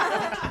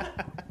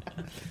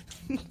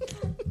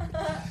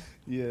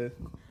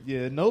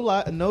 Yeah.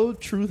 No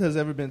truth has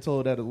ever been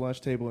told at a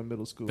lunch table in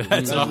middle school.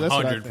 That's what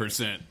I think.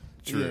 100%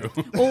 true.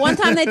 Well, one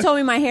time they told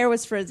me my hair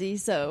was frizzy,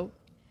 so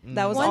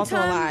that was also a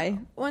lie.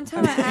 One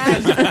time I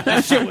asked.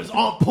 That shit was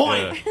on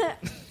point. Yeah.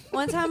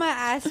 One time I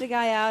asked a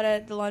guy out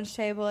at the lunch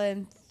table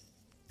in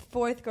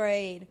 4th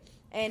grade,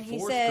 and he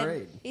Fourth said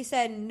grade. he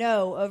said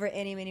no over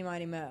any, mini,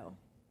 mighty, mo.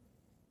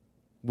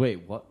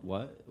 Wait,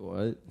 what?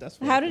 That's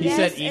How did He he?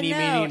 said and eeny, no.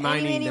 meeny, Eeny,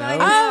 miny, meeny, no. miny,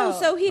 Oh,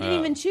 so he didn't Oh.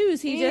 even choose.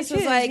 He He didn't just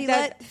was choose. like He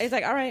that. let- He's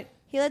like, all right,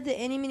 He let the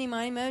any, mini,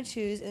 mighty, mo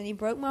choose, and he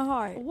broke my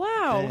heart.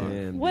 wow.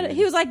 Damn, What dude.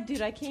 he was like,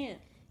 dude, I can't.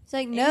 It's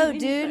like, no, Eeny, meeny,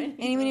 dude. miny,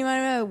 Any, mini, mo.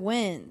 mighty, mo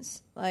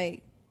wins.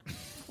 Like,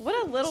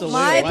 What a little. So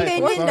my Life, I'm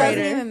opinion sorry.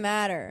 doesn't even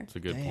matter. That's a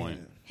good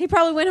point. He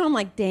probably went home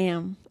like,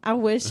 damn, I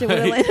wish it would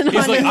have landed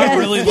He's on like, his I desk.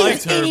 really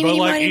liked her, Eeny, but meeny,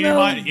 like, miny, eeny, mo,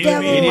 miny,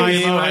 devil. eeny, miny,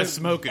 Eeny, mo miny, has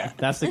smoking.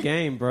 That's the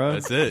game, bro.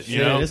 That's it. You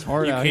Shit, know, it's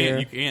hard you out can't, here.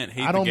 You can't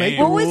hate I don't the make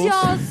game. the What was rules.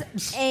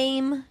 y'all's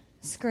AIM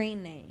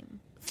screen name?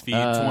 Feed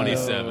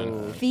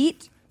 27.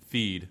 Feet?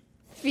 Feed.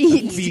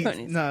 Feet.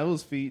 Feet. No, it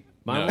was feet.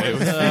 Mine No, it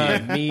was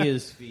was me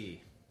is fee.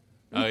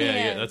 Oh yeah,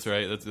 Yeah. that's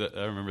right.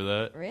 I remember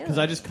that. Really? Because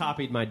I just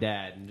copied my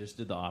dad and just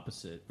did the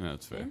opposite. Yeah,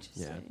 that's fair.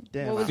 Interesting.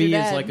 Damn. What was Fee your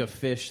is dad? like a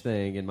fish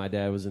thing, and my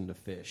dad was into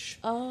fish.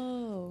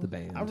 Oh. The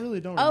band. I really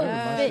don't Oh,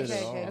 remember my fish. shit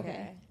at all.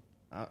 Okay.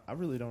 I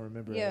really don't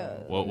remember. Yeah.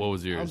 At all. What was I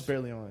was yours?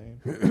 barely on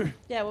AIM.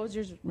 Yeah, what was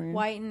yours? Maria?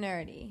 White and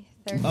nerdy.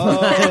 13.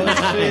 Oh shit!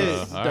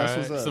 All That's right.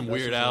 what's up. Some That's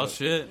Weird what's Al up.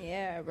 shit.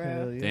 Yeah, bro.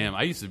 Hell yeah. Damn,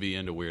 I used to be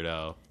into Weird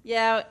Al.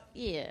 Yeah,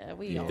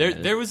 we all.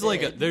 There was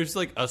like there's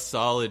like a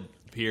solid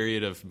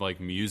period of like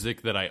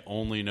music that I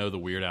only know the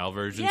Weird Al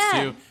versions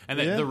Yeah. to, and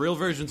then Yeah. the real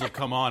versions have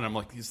come on. I'm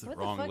like, these are the What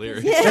wrong the fuck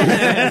lyrics. Is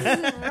this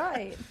isn't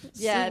right.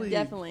 Yeah, Silly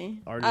definitely.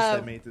 artists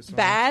that made this song.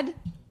 Bad.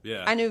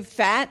 Yeah, I knew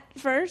Fat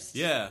first.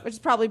 Yeah. which is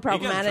probably He got in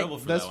problematic. trouble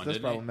for That's that one, that's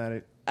didn't he?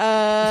 problematic.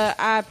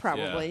 I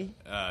probably.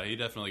 Yeah. He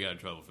definitely got in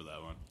trouble for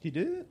that one. He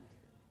did.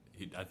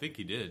 I think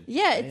he did.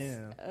 Yeah, it's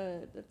Yeah.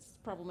 that's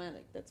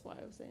problematic. That's why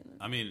I was saying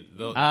that. I mean,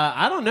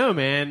 I don't know,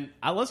 man.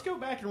 Let's go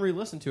back and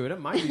re-listen to it.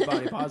 It might be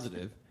body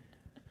positive.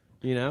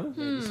 You know?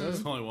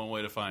 there's only one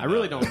way to find I out.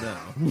 really don't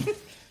know.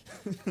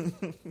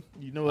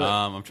 You know what?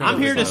 I'm trying.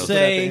 I'm here to decide.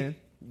 say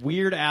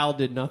Weird Al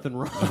did nothing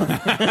wrong.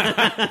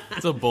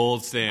 it's a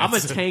bold stance. I'm a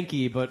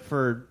tanky, but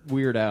for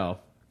Weird Al.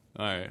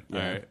 All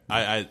right.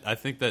 I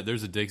think that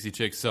there's a Dixie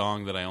Chicks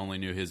song that I only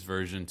knew his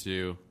version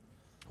to.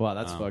 Wow,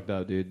 that's fucked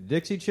up, dude.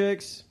 Dixie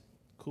Chicks,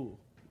 Cool.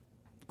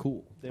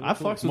 cool. They were I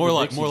cool. fucks with More the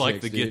like Dixie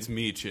Chicks, the dude. Gets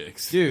Me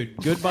Chicks. Dude,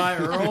 Goodbye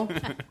Earl.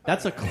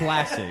 That's a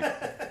classic.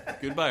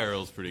 Goodbye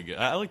Earl's pretty good.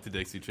 I like the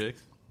Dixie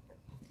Chicks.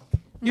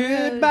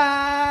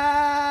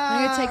 Goodbye.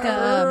 I'm going to take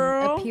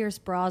Girl. a Pierce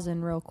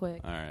Brosnan real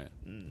quick. All right,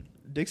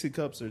 Dixie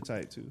cups are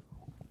tight too.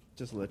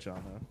 Just to let y'all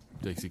know.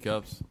 Dixie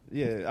Cups.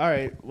 Yeah. All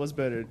right. What's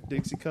better,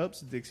 Dixie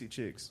cups, Dixie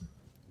chicks?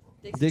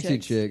 Dixie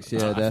Chicks, yeah,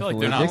 I feel like definitely.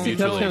 they're not Dixie Cups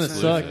mutually kind of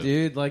exclusive. suck,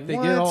 dude. Like they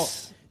What? get all.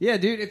 Yeah,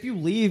 dude. If you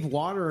leave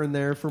water in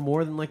there for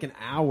more than like an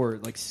hour,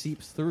 it like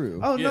seeps through.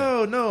 Oh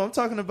Yeah. no, I'm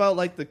talking about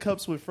like the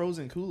cups with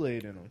frozen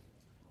Kool-Aid in them.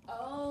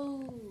 Oh.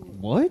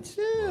 What?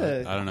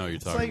 Yeah. I don't know what you're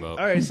It's talking like, about.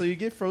 all right, so you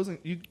get frozen.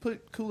 You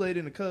put Kool-Aid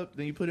in a cup,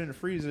 then you put it in the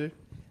freezer,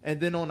 and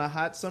then on a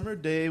hot summer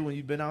day when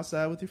you've been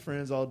outside with your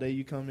friends all day,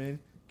 you come in,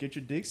 get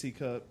your Dixie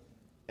cup,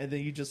 and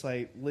then you just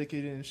like lick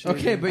it and shit.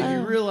 Okay, and- but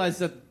you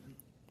realize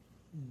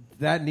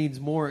that needs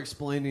more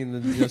explaining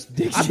than just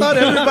Dixie. I thought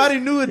everybody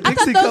knew what I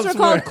Dixie thought those cups were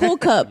called cool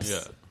cups. Yeah.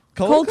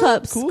 Cold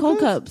cups. Cold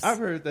cups. I've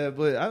heard that,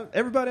 but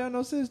everybody I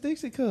know says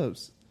Dixie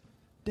cups.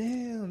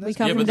 Damn, We that's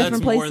come Yeah, from but that's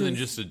different more places. than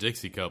just a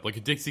Dixie cup. Like a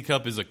Dixie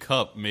cup is a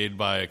cup made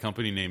by a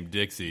company named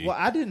Dixie. well,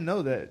 I didn't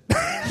know that.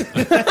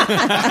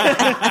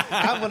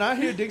 When I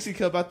hear Dixie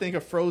cup, I think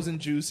of frozen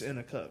juice in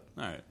a cup.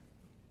 All right,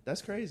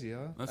 That's crazy, huh?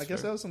 That's I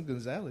guess fair. that was some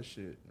Gonzalez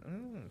shit. I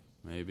don't know.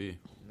 maybe.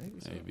 Maybe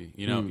so.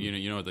 You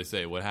know what they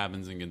say. What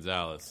happens in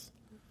Gonzales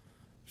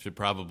should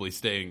probably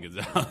stay in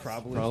Gonzales.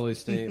 Probably.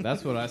 stay.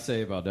 That's what I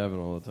say about Devin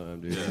all the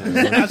time, dude.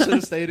 I should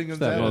have stayed in That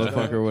Gonzalez.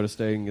 motherfucker would have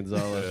stayed in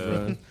Gonzales, Yeah.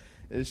 bro.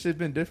 It should have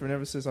been different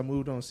ever since I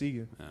moved on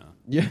Segan.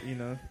 Yeah. Yeah. You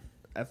know,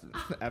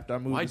 after I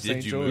moved Why to did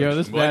St. you George. move? Yo,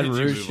 this Why Baton did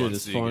you Rouge move shit on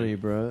is Segan? funny,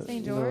 bro.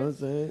 St. You know what I'm George?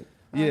 saying?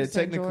 Yeah, St.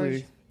 technically,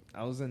 George.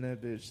 I was in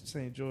that bitch,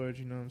 St. George.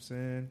 You know what I'm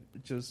saying?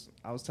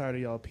 I was tired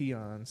of y'all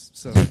peons.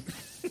 So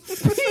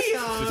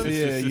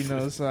yeah, you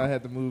know, so I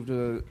had to move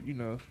to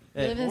Live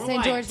in More St.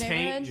 like George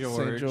Tank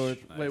neighborhood? St. George.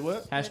 Wait,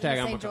 what? Hashtag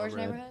I'm a St. George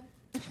comrade. neighborhood?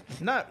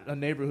 Not a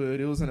neighborhood.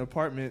 It was an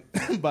apartment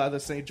by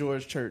the St.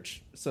 George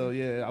Church. So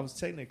yeah, I was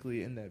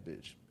technically in that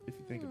bitch. If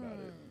you think about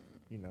it,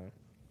 you know,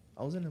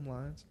 I was in them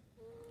lines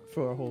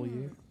for a whole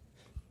year.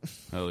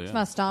 Hell It's yeah.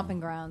 my stomping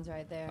grounds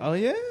right there. Oh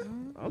yeah.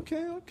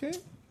 Okay.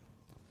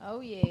 Oh,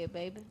 yeah,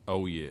 baby.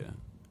 Oh yeah.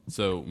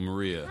 So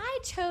Maria, Hi,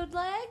 chode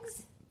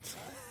legs.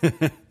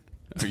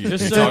 are you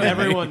Just you so talking to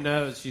me? everyone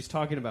knows, she's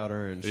talking about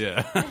Orange.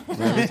 Yeah.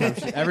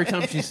 Every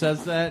time she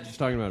says that, she's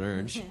talking about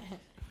Orange.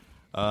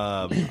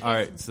 All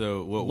right.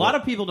 So A lot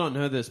of people don't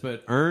know this,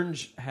 but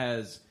Orange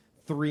has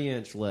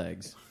 3-inch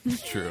legs.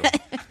 it's true.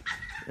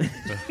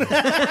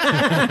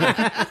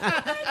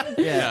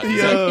 Yeah.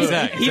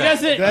 Zach, He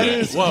doesn't. That he-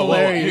 is Whoa,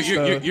 hilarious.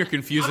 you're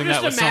confusing I'm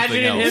that with just something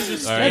imagining else. him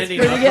just All right. standing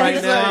up pretty good. right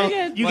It's now. pretty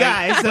good. You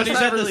guys, but that's he's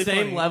not at really the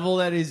same funny. level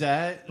that he's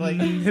at. Like,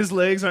 His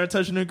legs aren't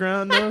touching the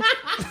ground though.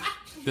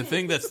 The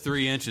thing that's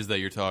 3 inches that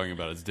you're talking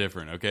about is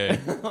different. Okay.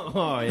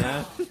 oh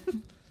yeah,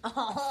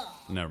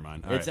 Never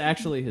mind. All it's right.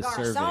 actually his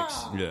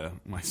cervix. Yeah,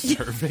 my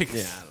cervix.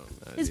 Yeah, I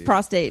don't know. His dude.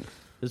 prostate.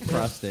 His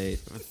prostate.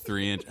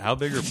 3 inch. How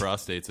big are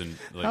prostates? And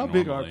like, How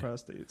big are normally?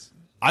 prostates?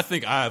 I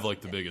think I have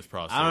like the biggest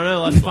prostate. I don't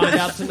know. Let's find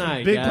out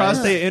tonight. Big guys.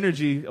 prostate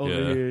energy over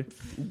Yeah. here.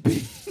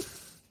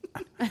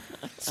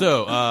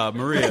 So,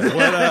 Maria, what?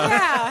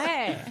 Wow,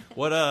 hey.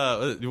 What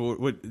do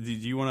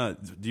you want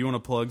to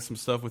plug some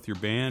stuff with your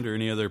band or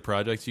any other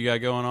projects you got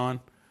going on?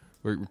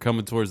 We're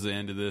coming towards the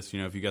end of this. You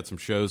know, if you got some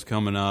shows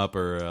coming up,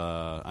 or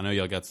I know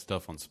y'all got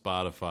stuff on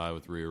Spotify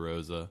with Ria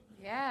Rosa.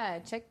 Yeah,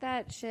 check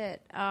that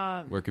shit.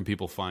 Where can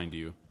people find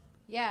you?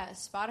 Yeah,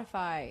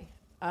 Spotify.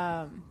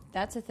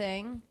 That's a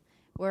thing.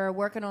 We're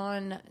working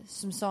on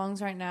some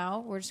songs right now.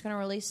 We're just going to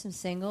release some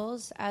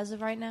singles as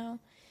of right now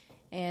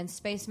and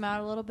space them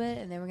out a little bit,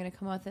 and then we're going to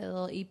come out with a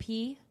little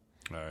EP.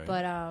 All right.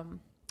 But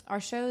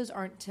our shows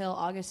aren't till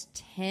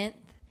August 10th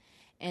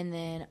and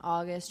then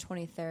August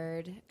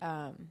 23rd.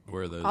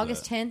 Where are those?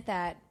 August at? 10th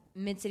at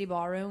Mid-City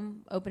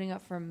Ballroom, opening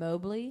up for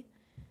Mobley.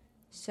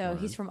 So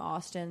he's from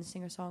Austin,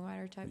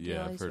 singer-songwriter type Yeah,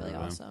 deal. I've He's heard really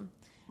of him.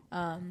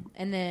 awesome.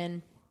 And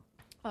then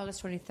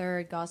August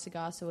 23rd, Gossa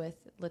Gossa with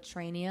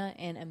Latrania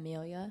and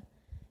Amelia.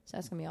 So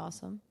that's going to be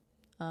awesome.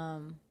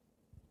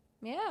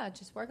 Yeah,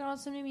 just working on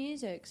some new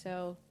music.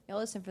 So y'all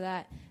listen for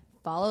that.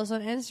 Follow us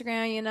on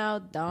Instagram, you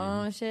know,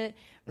 dumb shit.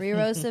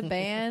 Re-Rosa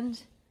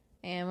Band.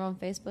 And we're on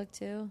Facebook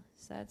too.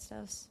 So that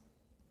stuff's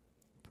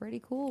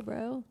pretty cool,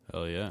 bro.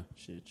 Hell yeah.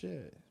 Shit, yeah.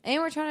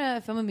 And we're trying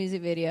to film a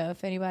music video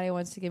if anybody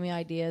wants to give me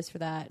ideas for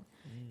that.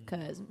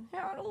 Because I'm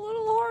having a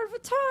little hard of a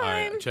time. All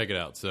right, check it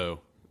out. So,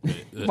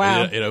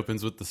 Wow. it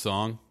opens with the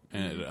song,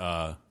 and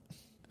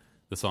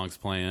the song's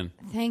playing.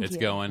 Thank it's you.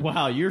 going.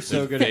 Wow, you're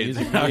so It good at fades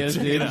music out.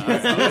 videos, dude.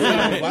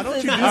 Why don't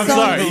you do I'm something?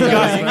 sorry. You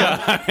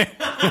got.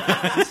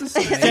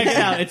 Check it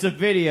out. It's a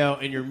video,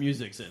 and your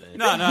music's in it.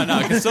 No,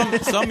 because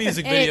some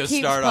music And it videos keeps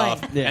start playing.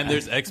 off Yeah. and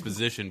there's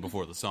exposition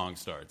before the song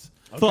starts.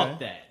 Fuck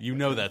that. You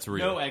know that's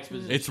real. No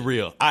exposition. It's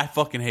real. I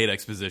fucking hate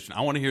exposition.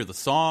 I want to hear the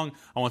song.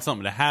 I want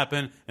something to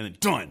happen, and then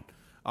done.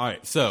 All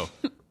right, so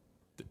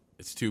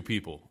it's two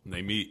people. And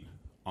they meet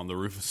on the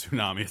roof of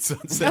Tsunami at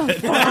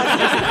sunset.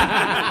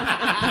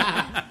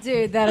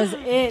 Dude, that is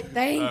it.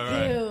 Thank All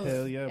right. you.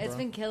 Hell yeah, It's bro.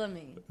 been killing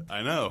me.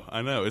 I know.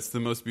 It's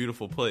the most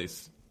beautiful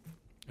place,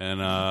 and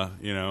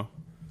you know,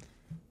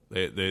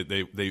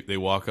 they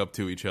walk up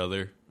to each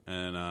other,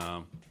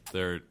 and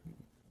they're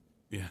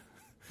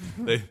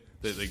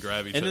they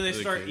grab each And other. then they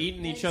start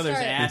eating each They other's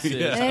start- asses.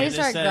 Yeah. And they it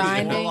start says more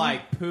grinding.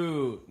 like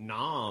poo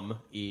nom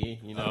e.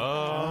 You know.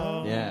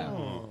 Oh, Yeah.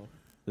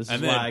 This is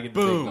and why I then get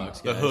boom, the big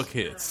bucks, the guys. hook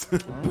hits.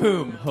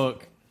 Boom,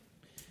 hook.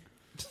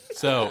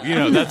 So you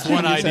know that's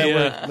one Use that idea.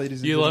 word,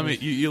 ladies and You let me.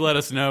 gentlemen. You let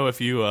us know if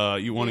you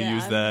you want to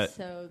use I'm that.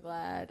 so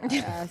glad I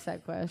asked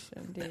that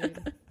question,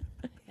 dude.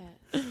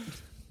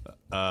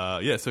 Yeah.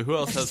 Yeah. So who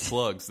else has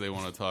plugs they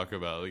want to talk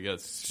about? We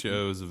got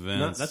shows, No,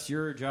 events. that's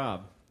your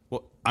job.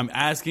 Well, I'm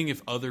asking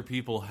if other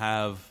people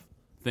have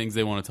things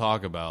they want to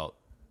talk about.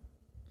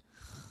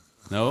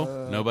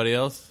 No, nobody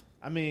else.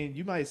 I mean,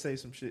 you might say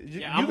some shit.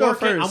 Yeah, You I'm go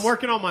working. first. I'm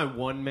working on my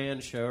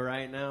one-man show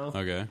right now.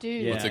 Okay.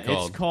 Dude. What's it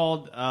called? It's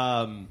called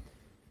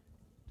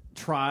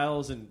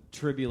trials and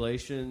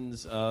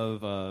tribulations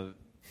of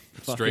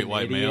Straight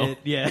white idiot.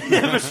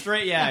 Yeah,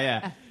 straight.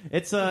 Yeah.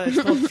 It's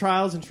called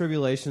Trials and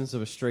Tribulations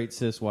of a Straight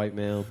Cis White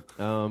Male.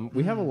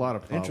 We have a lot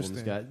of problems,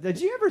 Interesting. guys. Did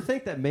you ever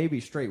think that maybe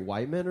straight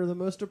white men are the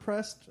most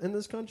oppressed in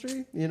this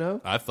country? You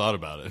know? I've thought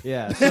about it.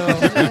 Yeah. So,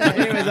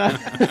 anyways,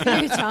 A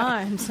few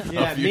times.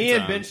 yeah, A few me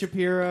and times. Ben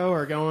Shapiro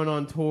are going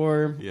on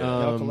tour. Yeah.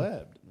 Y'all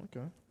collabed.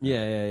 Okay.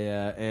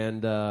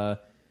 Yeah.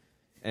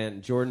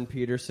 And Jordan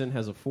Peterson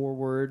has a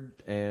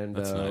foreword, and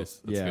That's nice.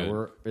 That's yeah,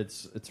 good.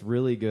 it's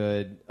really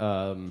good.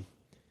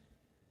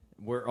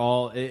 We're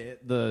all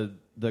the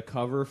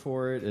cover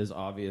for it is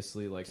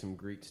obviously like some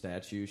Greek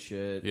statue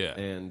shit. Yeah.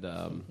 and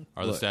Are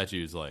the look,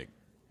 statues like?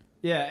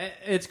 yeah,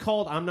 it's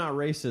called "I'm Not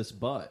Racist,"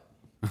 but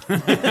Like,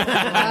 hey,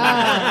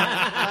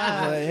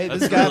 That's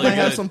this guy really might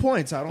have good. some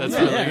points. I don't That's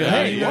know. really good.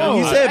 Hey, Yeah. whoa.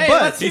 He said, Hey,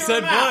 but let's He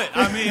said, but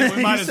I mean,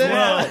 we might as said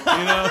well,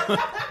 you know.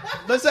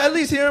 let's at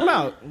least hear him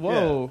out.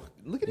 Whoa,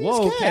 look at these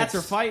whoa, cats. cats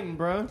are fighting,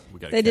 bro. We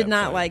got a They did cat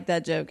not fight. like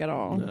that joke at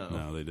all.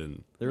 No, they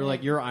didn't. They were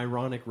like, "Your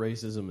ironic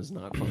racism is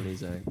not funny,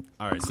 Zach."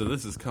 All right, so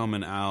this is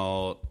coming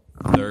out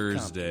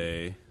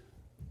Thursday,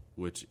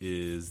 which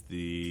is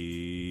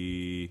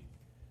the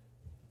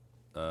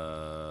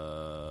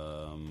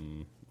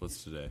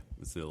what's today?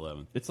 It's the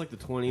 11th. It's like the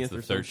 20th It's or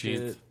the some 13th.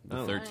 shit. The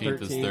Oh,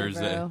 13th is 13th,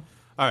 Thursday. bro.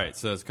 All right,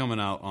 so it's coming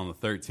out on the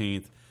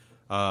 13th.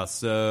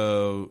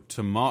 So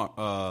tomorrow,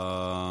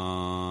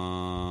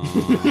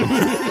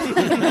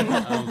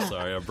 I'm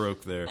sorry, I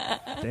broke there.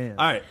 Damn.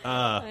 All right,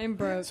 I'm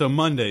broke. so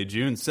Monday,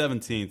 June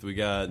 17th, we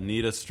got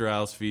Nita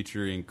Strauss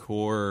featuring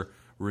Core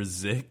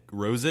Rosick,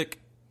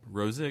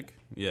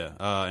 yeah,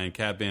 and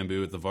Cat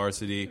Bamboo at the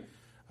Varsity.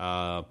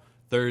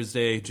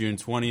 Thursday, June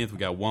 20th, we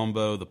got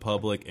Wumbo, The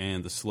Public,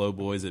 and the Slow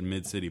Boys at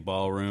Mid City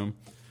Ballroom.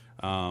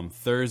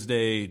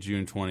 Thursday,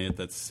 June 20th,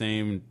 that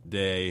same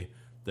day,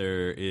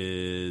 there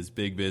is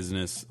Big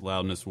Business,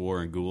 Loudness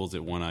War, and Ghouls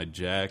at One Eyed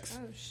Jacks.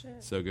 Oh,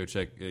 shit. So go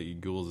check.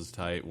 Ghouls is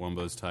tight.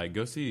 Wumbo's tight.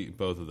 Go see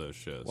both of those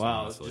shows.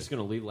 Wow, honestly. just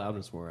gonna leave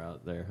Loudness War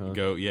out there, huh?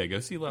 Go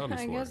see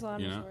Loudness I War. guess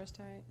Loudness you know? War is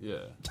tight. Yeah.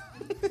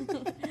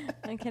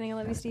 I'm kidding. I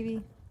love you,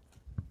 Stevie.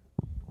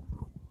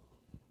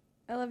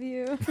 I love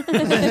you. I'm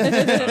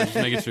just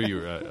making sure you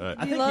were I Do you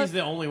think love- he's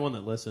the only one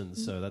that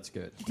listens, so that's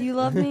good. Do you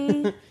love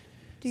me?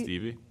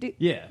 Stevie.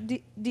 Yeah.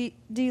 Do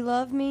you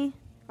love me?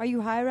 Are you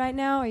high right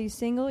now? Are you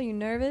single? Are you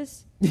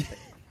nervous?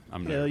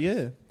 I'm Hell nervous.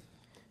 yeah.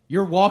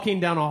 You're walking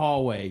down a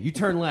hallway. You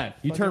turn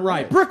left. You turn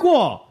right. Brick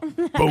wall.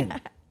 Boom.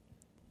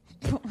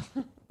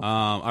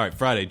 All right,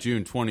 Friday,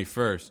 June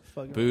 21st.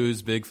 Fucking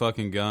Booze, Big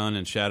Fucking Gun,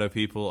 and Shadow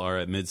People are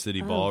at Mid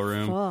City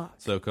Ballroom. fuck.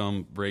 So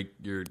come break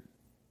your.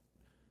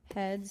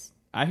 Heads.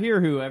 I hear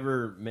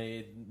whoever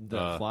made the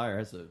Uh, flyer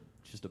has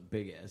just a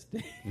big ass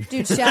dick.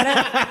 Dude, shout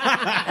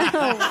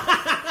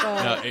out.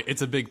 No,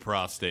 it's a big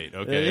prostate.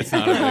 Okay, it's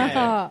not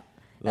a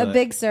big. A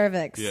big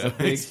cervix. Yeah,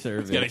 big it's got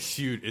a cervix.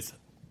 huge. It's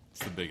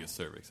the biggest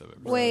cervix I've ever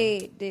seen.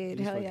 Wait, dude,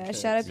 hell fucking yeah. cats.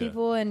 Shadow Yeah.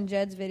 People and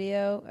Jed's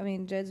video.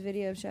 Jed's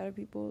video of Shadow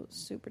People,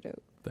 super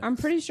dope. I'm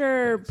pretty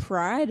sure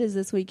Pride is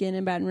this weekend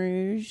in Baton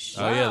Rouge.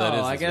 Oh yeah, that is.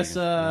 I this guess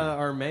weekend.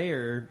 our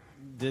mayor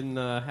didn't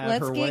have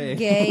Let's her get way.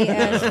 gay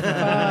as fuck.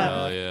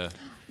 Oh yeah.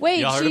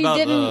 Wait, Y'all heard she about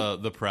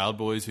didn't. the Proud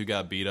Boys who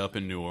got beat up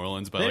in New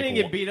Orleans by They like didn't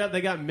get beat up.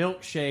 They got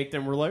milkshaked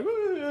and were like, No,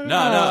 Oh,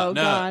 no.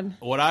 God.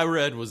 What I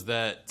read was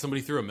that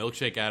somebody threw a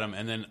milkshake at him,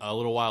 and then a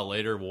little while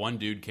later, one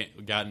dude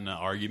got in an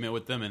argument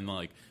with them and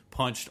like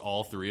punched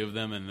all three of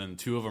them, and then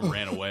two of them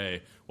ran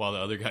away while the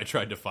other guy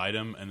tried to fight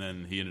him, and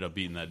then he ended up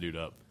beating that dude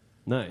up.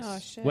 Nice. Oh,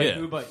 shit. Wait,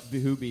 Yeah.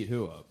 who beat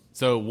who up?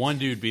 So one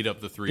dude beat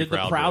up the three Did the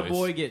Proud Proud Boys.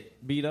 Boy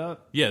get beat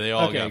up? Yeah, they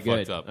all Okay, got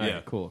good. fucked up. All right,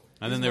 yeah, cool.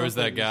 And then These there was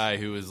that motherfuckers- guy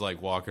who was like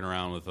walking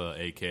around with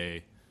an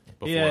AK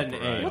before He had an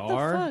Pride. What the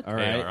AR. fuck? All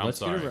right, AR, I'm let's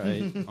sorry. get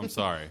it right. I'm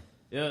sorry.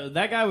 Yeah,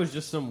 that guy was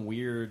just some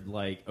weird,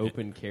 like,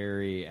 open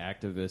carry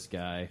activist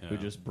guy who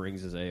Yeah. just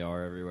brings his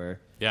AR everywhere.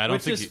 Yeah, I don't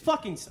Which think is he-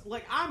 fucking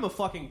like I'm a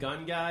fucking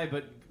gun guy,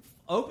 but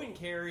open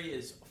carry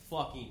is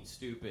fucking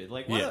stupid.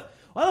 Like, Yeah.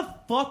 why the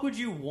fuck would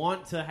you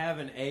want to have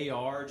an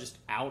AR just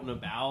out and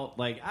about?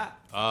 Like,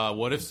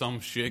 What if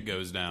some shit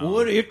goes down?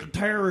 what if the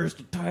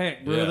terrorist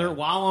attack, brother? Yeah.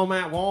 While I'm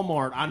at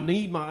Walmart, I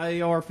need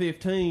my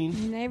AR-15.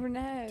 You never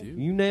know.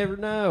 You never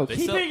know. They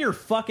Keep sell- it in your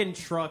fucking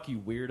truck, you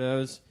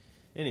weirdos.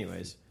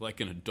 Anyways, Like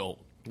an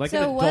adult. like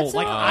So an what's adult,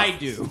 like up? I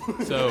do.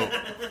 So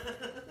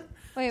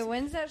Wait,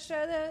 when's that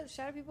show, the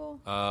Shadow People?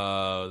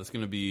 that's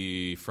gonna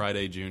be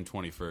Friday, June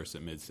 21st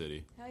at Mid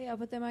City. Hell yeah, I'll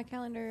put that in my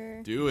calendar.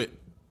 Do it.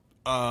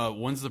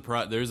 When's the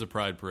Pride? There's a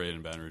Pride parade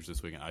in Baton Rouge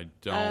this weekend. I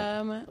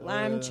don't.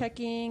 I'm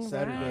checking.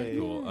 Saturday. Right.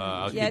 Cool.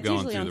 I'll Yeah, keep it's going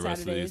usually through on the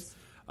rest Saturdays.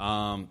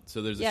 of these.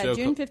 So there's a Yeah, show.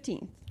 June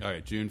 15th. All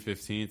right, June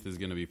 15th is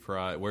going to be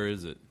Pride. Where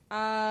is it?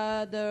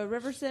 The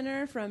River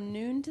Center from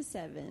noon to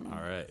 7. All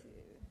right.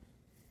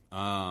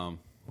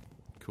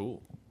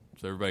 Cool.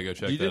 So everybody go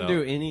check You that didn't out.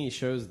 do any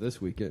shows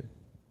this weekend.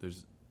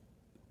 There's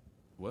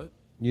what?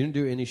 You didn't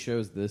do any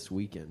shows this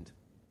weekend.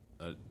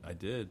 I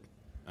did.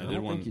 I I did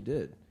don't one. think you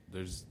did.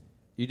 There's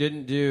You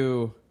didn't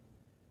do.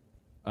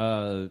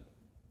 Never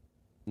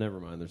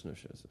mind. There's no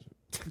shows this week.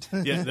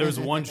 Yeah, there was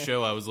one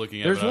show I was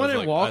looking at. There's but I one was in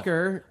like,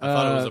 Walker. I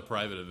thought it was a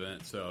private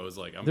event, so I was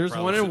like, There's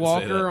one in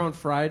Walker on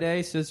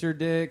Friday. Scissor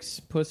Dicks,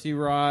 Pussy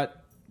Rot,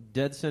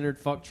 Dead Centered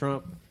Fuck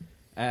Trump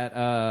at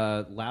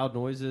Loud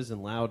Noises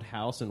and Loud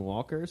House in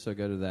Walker. So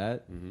go to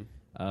that.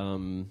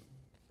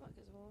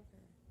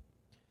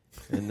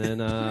 And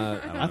then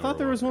I thought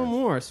there was one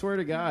more. I swear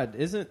to God,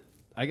 isn't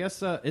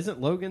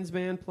Logan's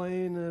band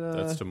playing at?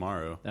 That's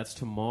tomorrow. That's That's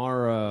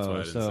tomorrow. why I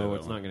didn't say So that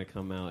it's one. not going to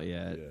come out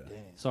yet. Yeah.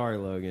 Sorry,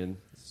 Logan.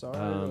 Sorry,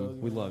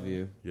 Logan. We love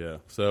you. Yeah.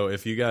 So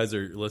if you guys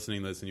are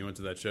listening to this and you went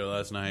to that show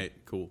last night,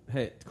 cool.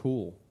 Hey,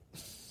 cool.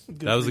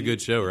 That was a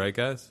good show, right,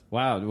 guys?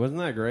 Wow, wasn't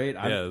that great?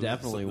 Yeah, I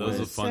definitely That was a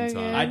went. fun So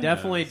time. good. I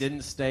definitely Yes.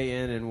 didn't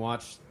stay in and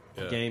watch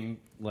Yeah. game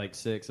like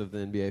 6 of the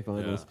NBA Yeah.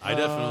 Finals. I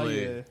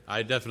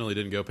yeah. definitely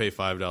didn't go pay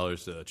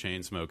 $5 to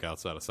chain smoke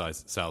outside of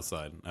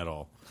Southside at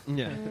all.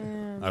 Yeah,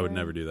 I would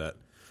never do that.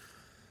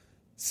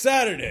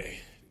 Saturday,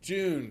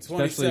 June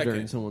 22nd. especially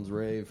during someone's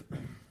rave.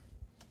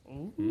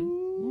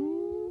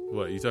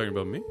 What, you talking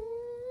about me?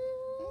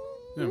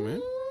 Yeah,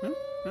 man.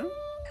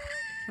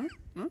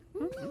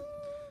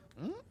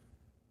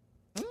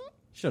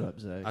 Shut up,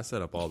 Zach. I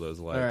set up all those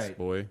All lights, right,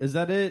 boy. is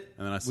that it?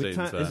 And then I We stayed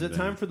inside Is it and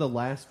time then- for the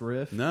last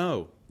riff?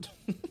 No.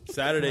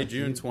 Saturday,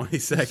 June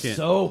 22nd.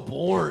 So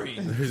boring.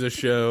 There's a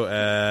show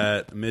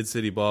at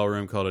Mid-City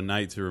Ballroom called A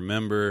Night to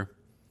Remember.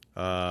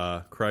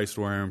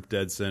 Christworm,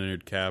 Dead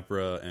Centered,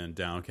 Capra, and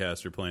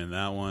Downcast are playing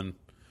that one.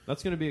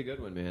 That's going to be a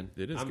good one, man.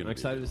 It is I'm gonna be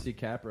excited good. to see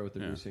Capra with the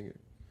Yeah. new singer.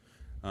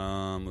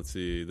 Let's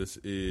see. This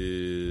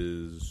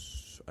is...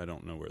 I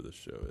don't know where this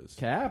show is.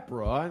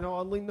 Capra, I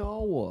only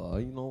know.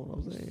 You know what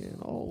I'm saying?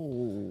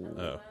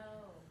 Oh.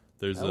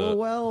 There's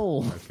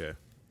LOL. Okay.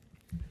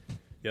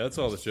 Yeah, that's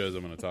all the shows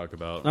I'm going to talk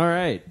about. All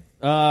right.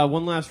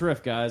 One last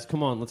riff, guys.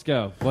 Come on, let's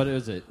go. What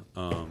is it?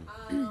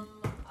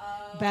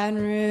 Baton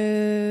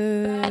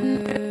Rouge.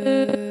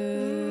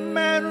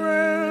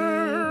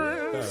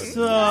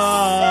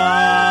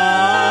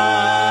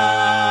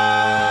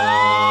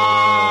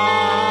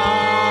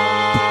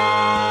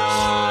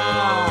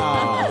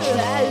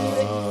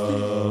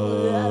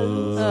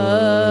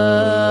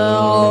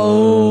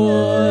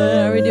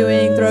 Are we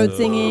doing throat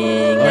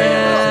singing?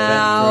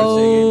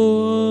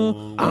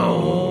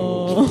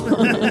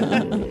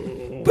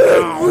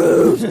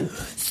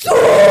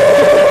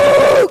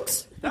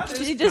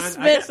 She just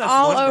spit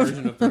all over.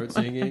 Version of throat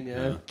singing.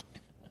 Yeah.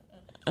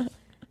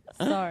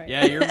 Sorry.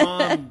 Yeah, your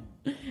mom.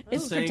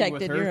 It's sang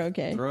protected. With her You're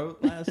okay. Throat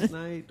last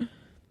night.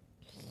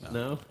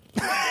 No.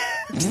 For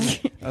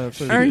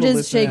the Ern people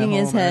just listening shaking at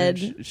his home, head.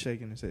 Ern's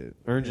shaking his head.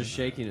 Ern just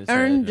shaking his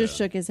Ern head. just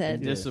shook his in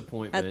head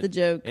disappointment at the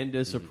joke and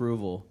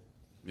disapproval.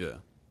 Yeah.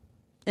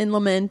 in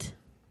lament.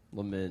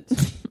 Lament.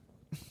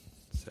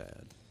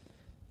 Sad.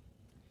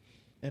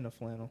 In a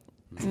flannel.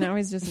 Now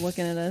he's just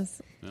looking at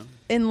us No?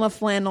 in la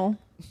flannel.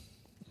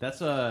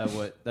 That's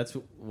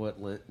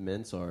what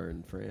mints are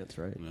in France,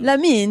 right? La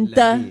mint.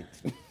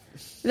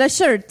 La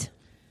shirt.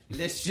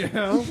 Le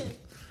show.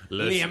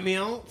 Let's-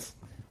 mint.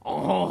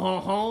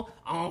 Oh,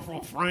 I'm from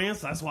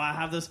France. That's why I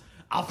have this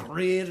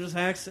outrageous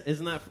accent.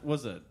 Isn't that,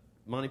 was it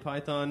Monty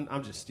Python?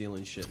 I'm just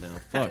stealing shit now.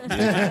 Fuck,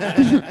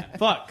 dude.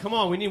 Fuck, come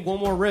on. We need one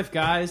more riff,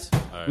 guys.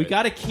 right. We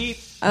got to keep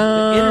the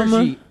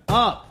energy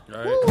up. All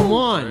right. Come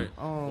on.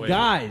 All right. Wait,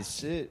 Guys.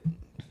 Shit.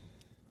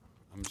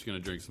 I'm just going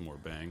to drink some more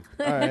Bang.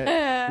 All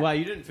right. Wow,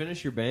 you didn't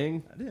finish your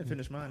bang? I didn't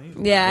finish mine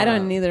either. Yeah, I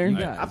don't either. You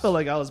guys. I felt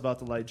like I was about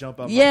to like jump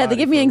up. Yeah, they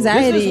give me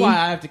anxiety. This is why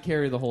I have to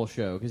carry the whole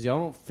show, because y'all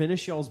don't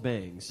finish y'all's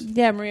bangs.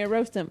 Yeah, Maria,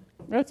 roast him.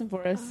 Roast him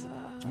for us.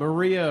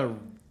 Maria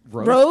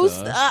Roast?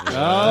 Shit.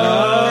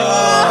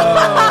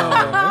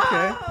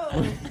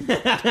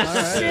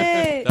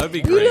 That would be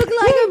You great. look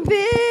like a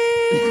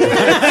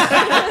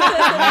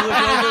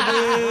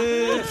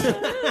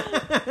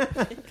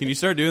bitch. Can you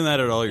start doing that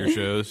at all your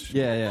shows?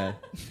 Yeah.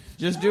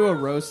 Just do a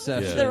roast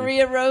session. The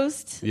Rhea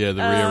roast. Yeah,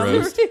 the Rhea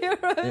roast.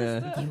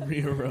 Yeah.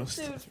 Real roast.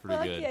 That's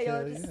pretty good. Yeah,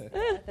 y'all just-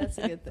 That's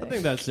a good I thing.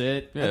 think that's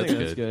it. Yeah, I that's think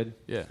that's good.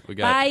 Yeah, we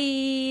got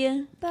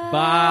Bye. Bye.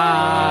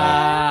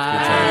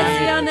 Bye.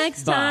 See y'all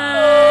next Bye.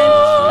 time.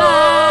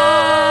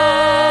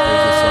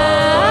 There's a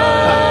song by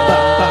Rhea.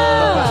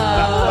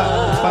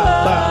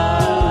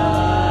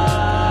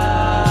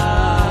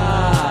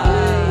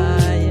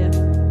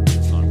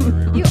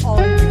 You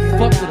always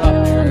Fucked it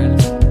up, Aaron.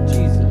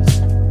 Jesus.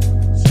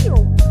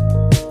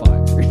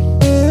 Fuck.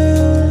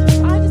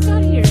 I just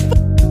got here.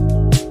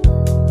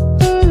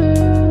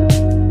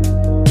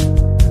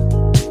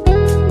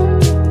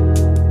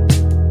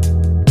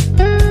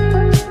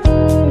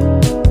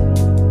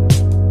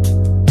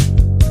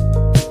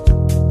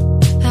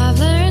 I've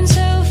learned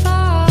so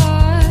far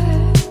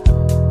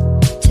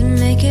to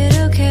make it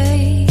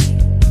okay,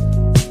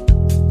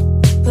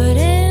 but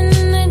in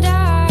the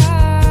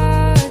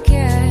dark,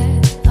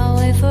 yeah, I'll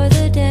wait for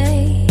the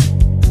day.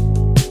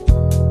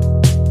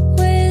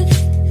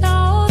 With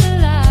all the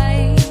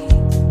light,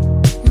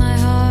 my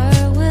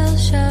heart will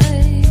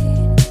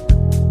shine.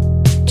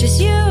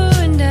 Just you